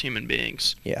appreciate you as human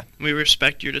beings. Yeah. We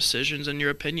respect your decisions and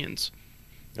your opinions.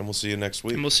 And we'll see you next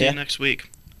week. And we'll see you next week.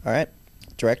 All right.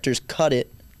 Directors, cut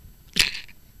it.